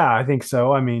 Yeah, I think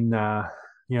so. I mean,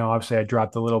 obviously I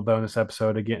dropped a little bonus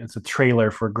episode again. It's a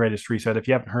trailer for Greatest Reset. If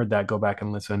you haven't heard that, go back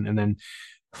and listen, and then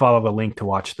follow the link to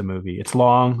watch the movie. It's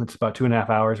long. It's about 2.5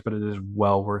 hours, but it is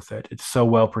well worth it. It's so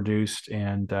well produced.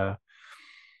 And,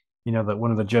 that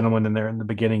one of the gentlemen in there in the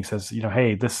beginning says,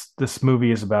 hey, this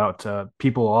movie is about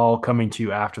people all coming to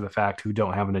you after the fact who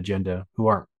don't have an agenda, who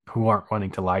aren't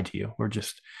wanting to lie to you. We're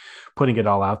just putting it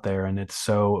all out there, and it's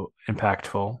so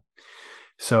impactful.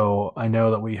 So I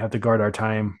know that we have to guard our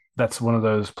time. That's one of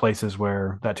those places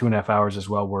where that 2.5 hours is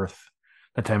well worth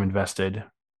the time invested.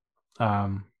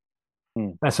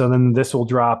 And so then this will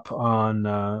drop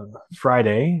on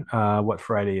Friday. What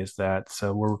Friday is that?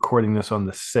 So we're recording this on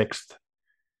the 6th.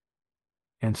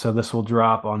 And so this will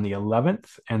drop on the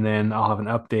 11th. And then I'll have an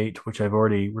update, which I've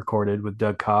already recorded with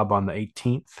Doug Cobb on the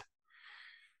 18th.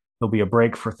 There'll be a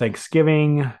break for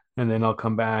Thanksgiving. And then I'll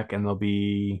come back and there'll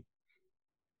be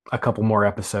a couple more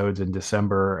episodes in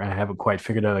December. And I haven't quite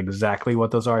figured out exactly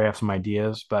what those are. I have some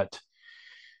ideas, but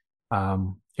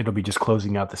it'll be just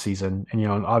closing out the season. And,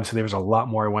 obviously there was a lot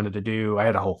more I wanted to do. I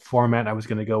had a whole format I was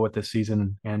going to go with this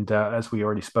season. And as we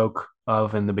already spoke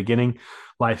of in the beginning,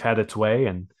 life had its way.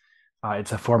 And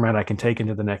it's a format I can take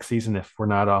into the next season if we're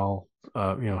not all,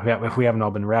 if we haven't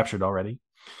all been raptured already.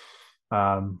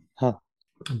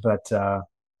 But I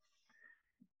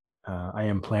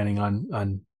am planning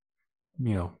on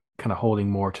kind of holding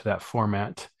more to that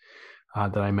format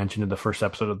that I mentioned in the first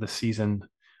episode of this season,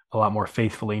 a lot more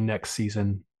faithfully next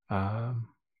season. But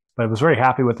I was very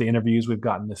happy with the interviews we've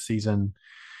gotten this season.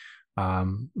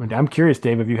 And I'm curious,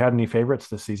 Dave, have you had any favorites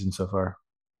this season so far?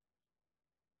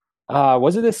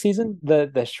 Was it this season?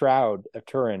 The Shroud of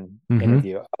Turin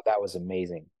interview. Oh, that was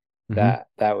amazing. That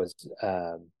was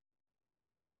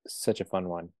such a fun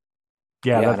one.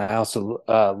 Yeah, and I also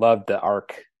loved the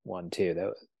Ark one too.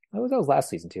 That was last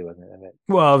season too, wasn't it?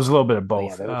 Well, it was a little bit of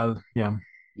both.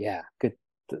 Yeah, good.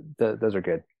 Those are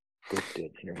good. Good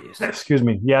interviews. Excuse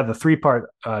me. Yeah, the 3-part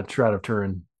Shroud of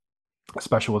Turin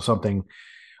special was something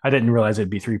I didn't realize it'd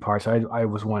be 3 parts. I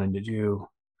was wanting to do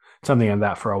something on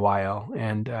that for a while,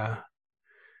 and that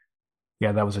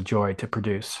was a joy to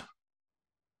produce.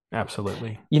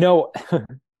 Absolutely. You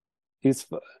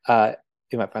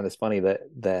might find this funny that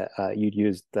you'd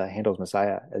used the Handel's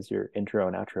Messiah as your intro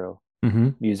and outro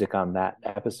music on that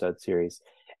episode series,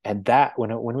 and that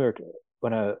when I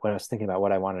was thinking about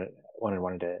what I wanted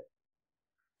to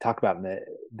talk about in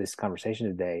this conversation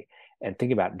today, and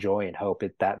think about joy and hope,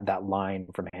 that line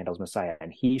from Handel's Messiah,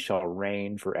 and he shall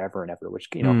reign forever and ever, which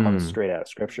comes straight out of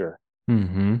Scripture.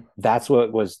 That's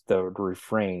what was the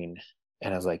refrain,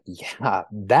 and I was like, yeah,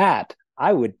 that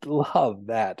I would love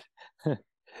that.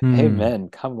 Amen.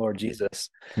 Come, Lord Jesus.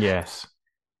 Yes.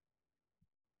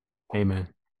 Amen.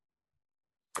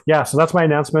 Yeah, so that's my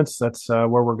announcements. That's where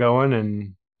we're going,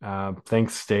 and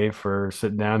thanks, Dave, for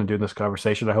sitting down and doing this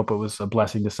conversation. I hope it was a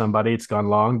blessing to somebody. It's gone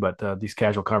long, but these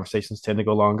casual conversations tend to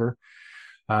go longer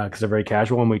because they're very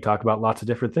casual, and we talk about lots of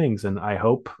different things. And I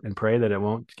hope and pray that it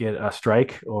won't get a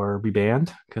strike or be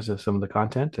banned because of some of the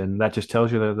content. And that just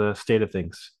tells you the state of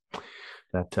things.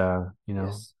 That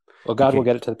Yes. Well, God will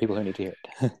get it to the people who need to hear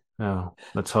it. Oh,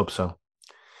 let's hope so.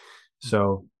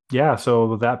 So yeah. So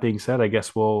with that being said, I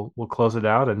guess we'll close it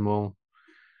out, and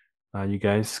you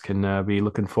guys can be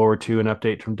looking forward to an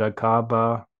update from Doug Cobb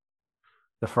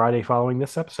the Friday following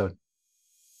this episode.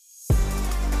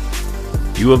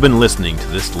 You have been listening to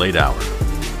This Late Hour.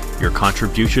 Your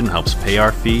contribution helps pay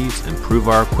our fees, improve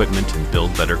our equipment, and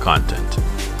build better content.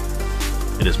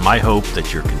 It is my hope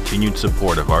that your continued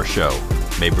support of our show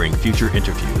may bring future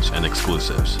interviews and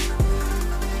exclusives.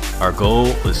 Our goal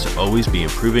is to always be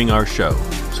improving our show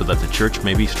so that the church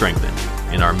may be strengthened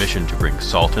in our mission to bring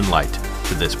salt and light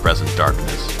to this present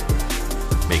darkness.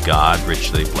 May God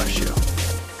richly bless you.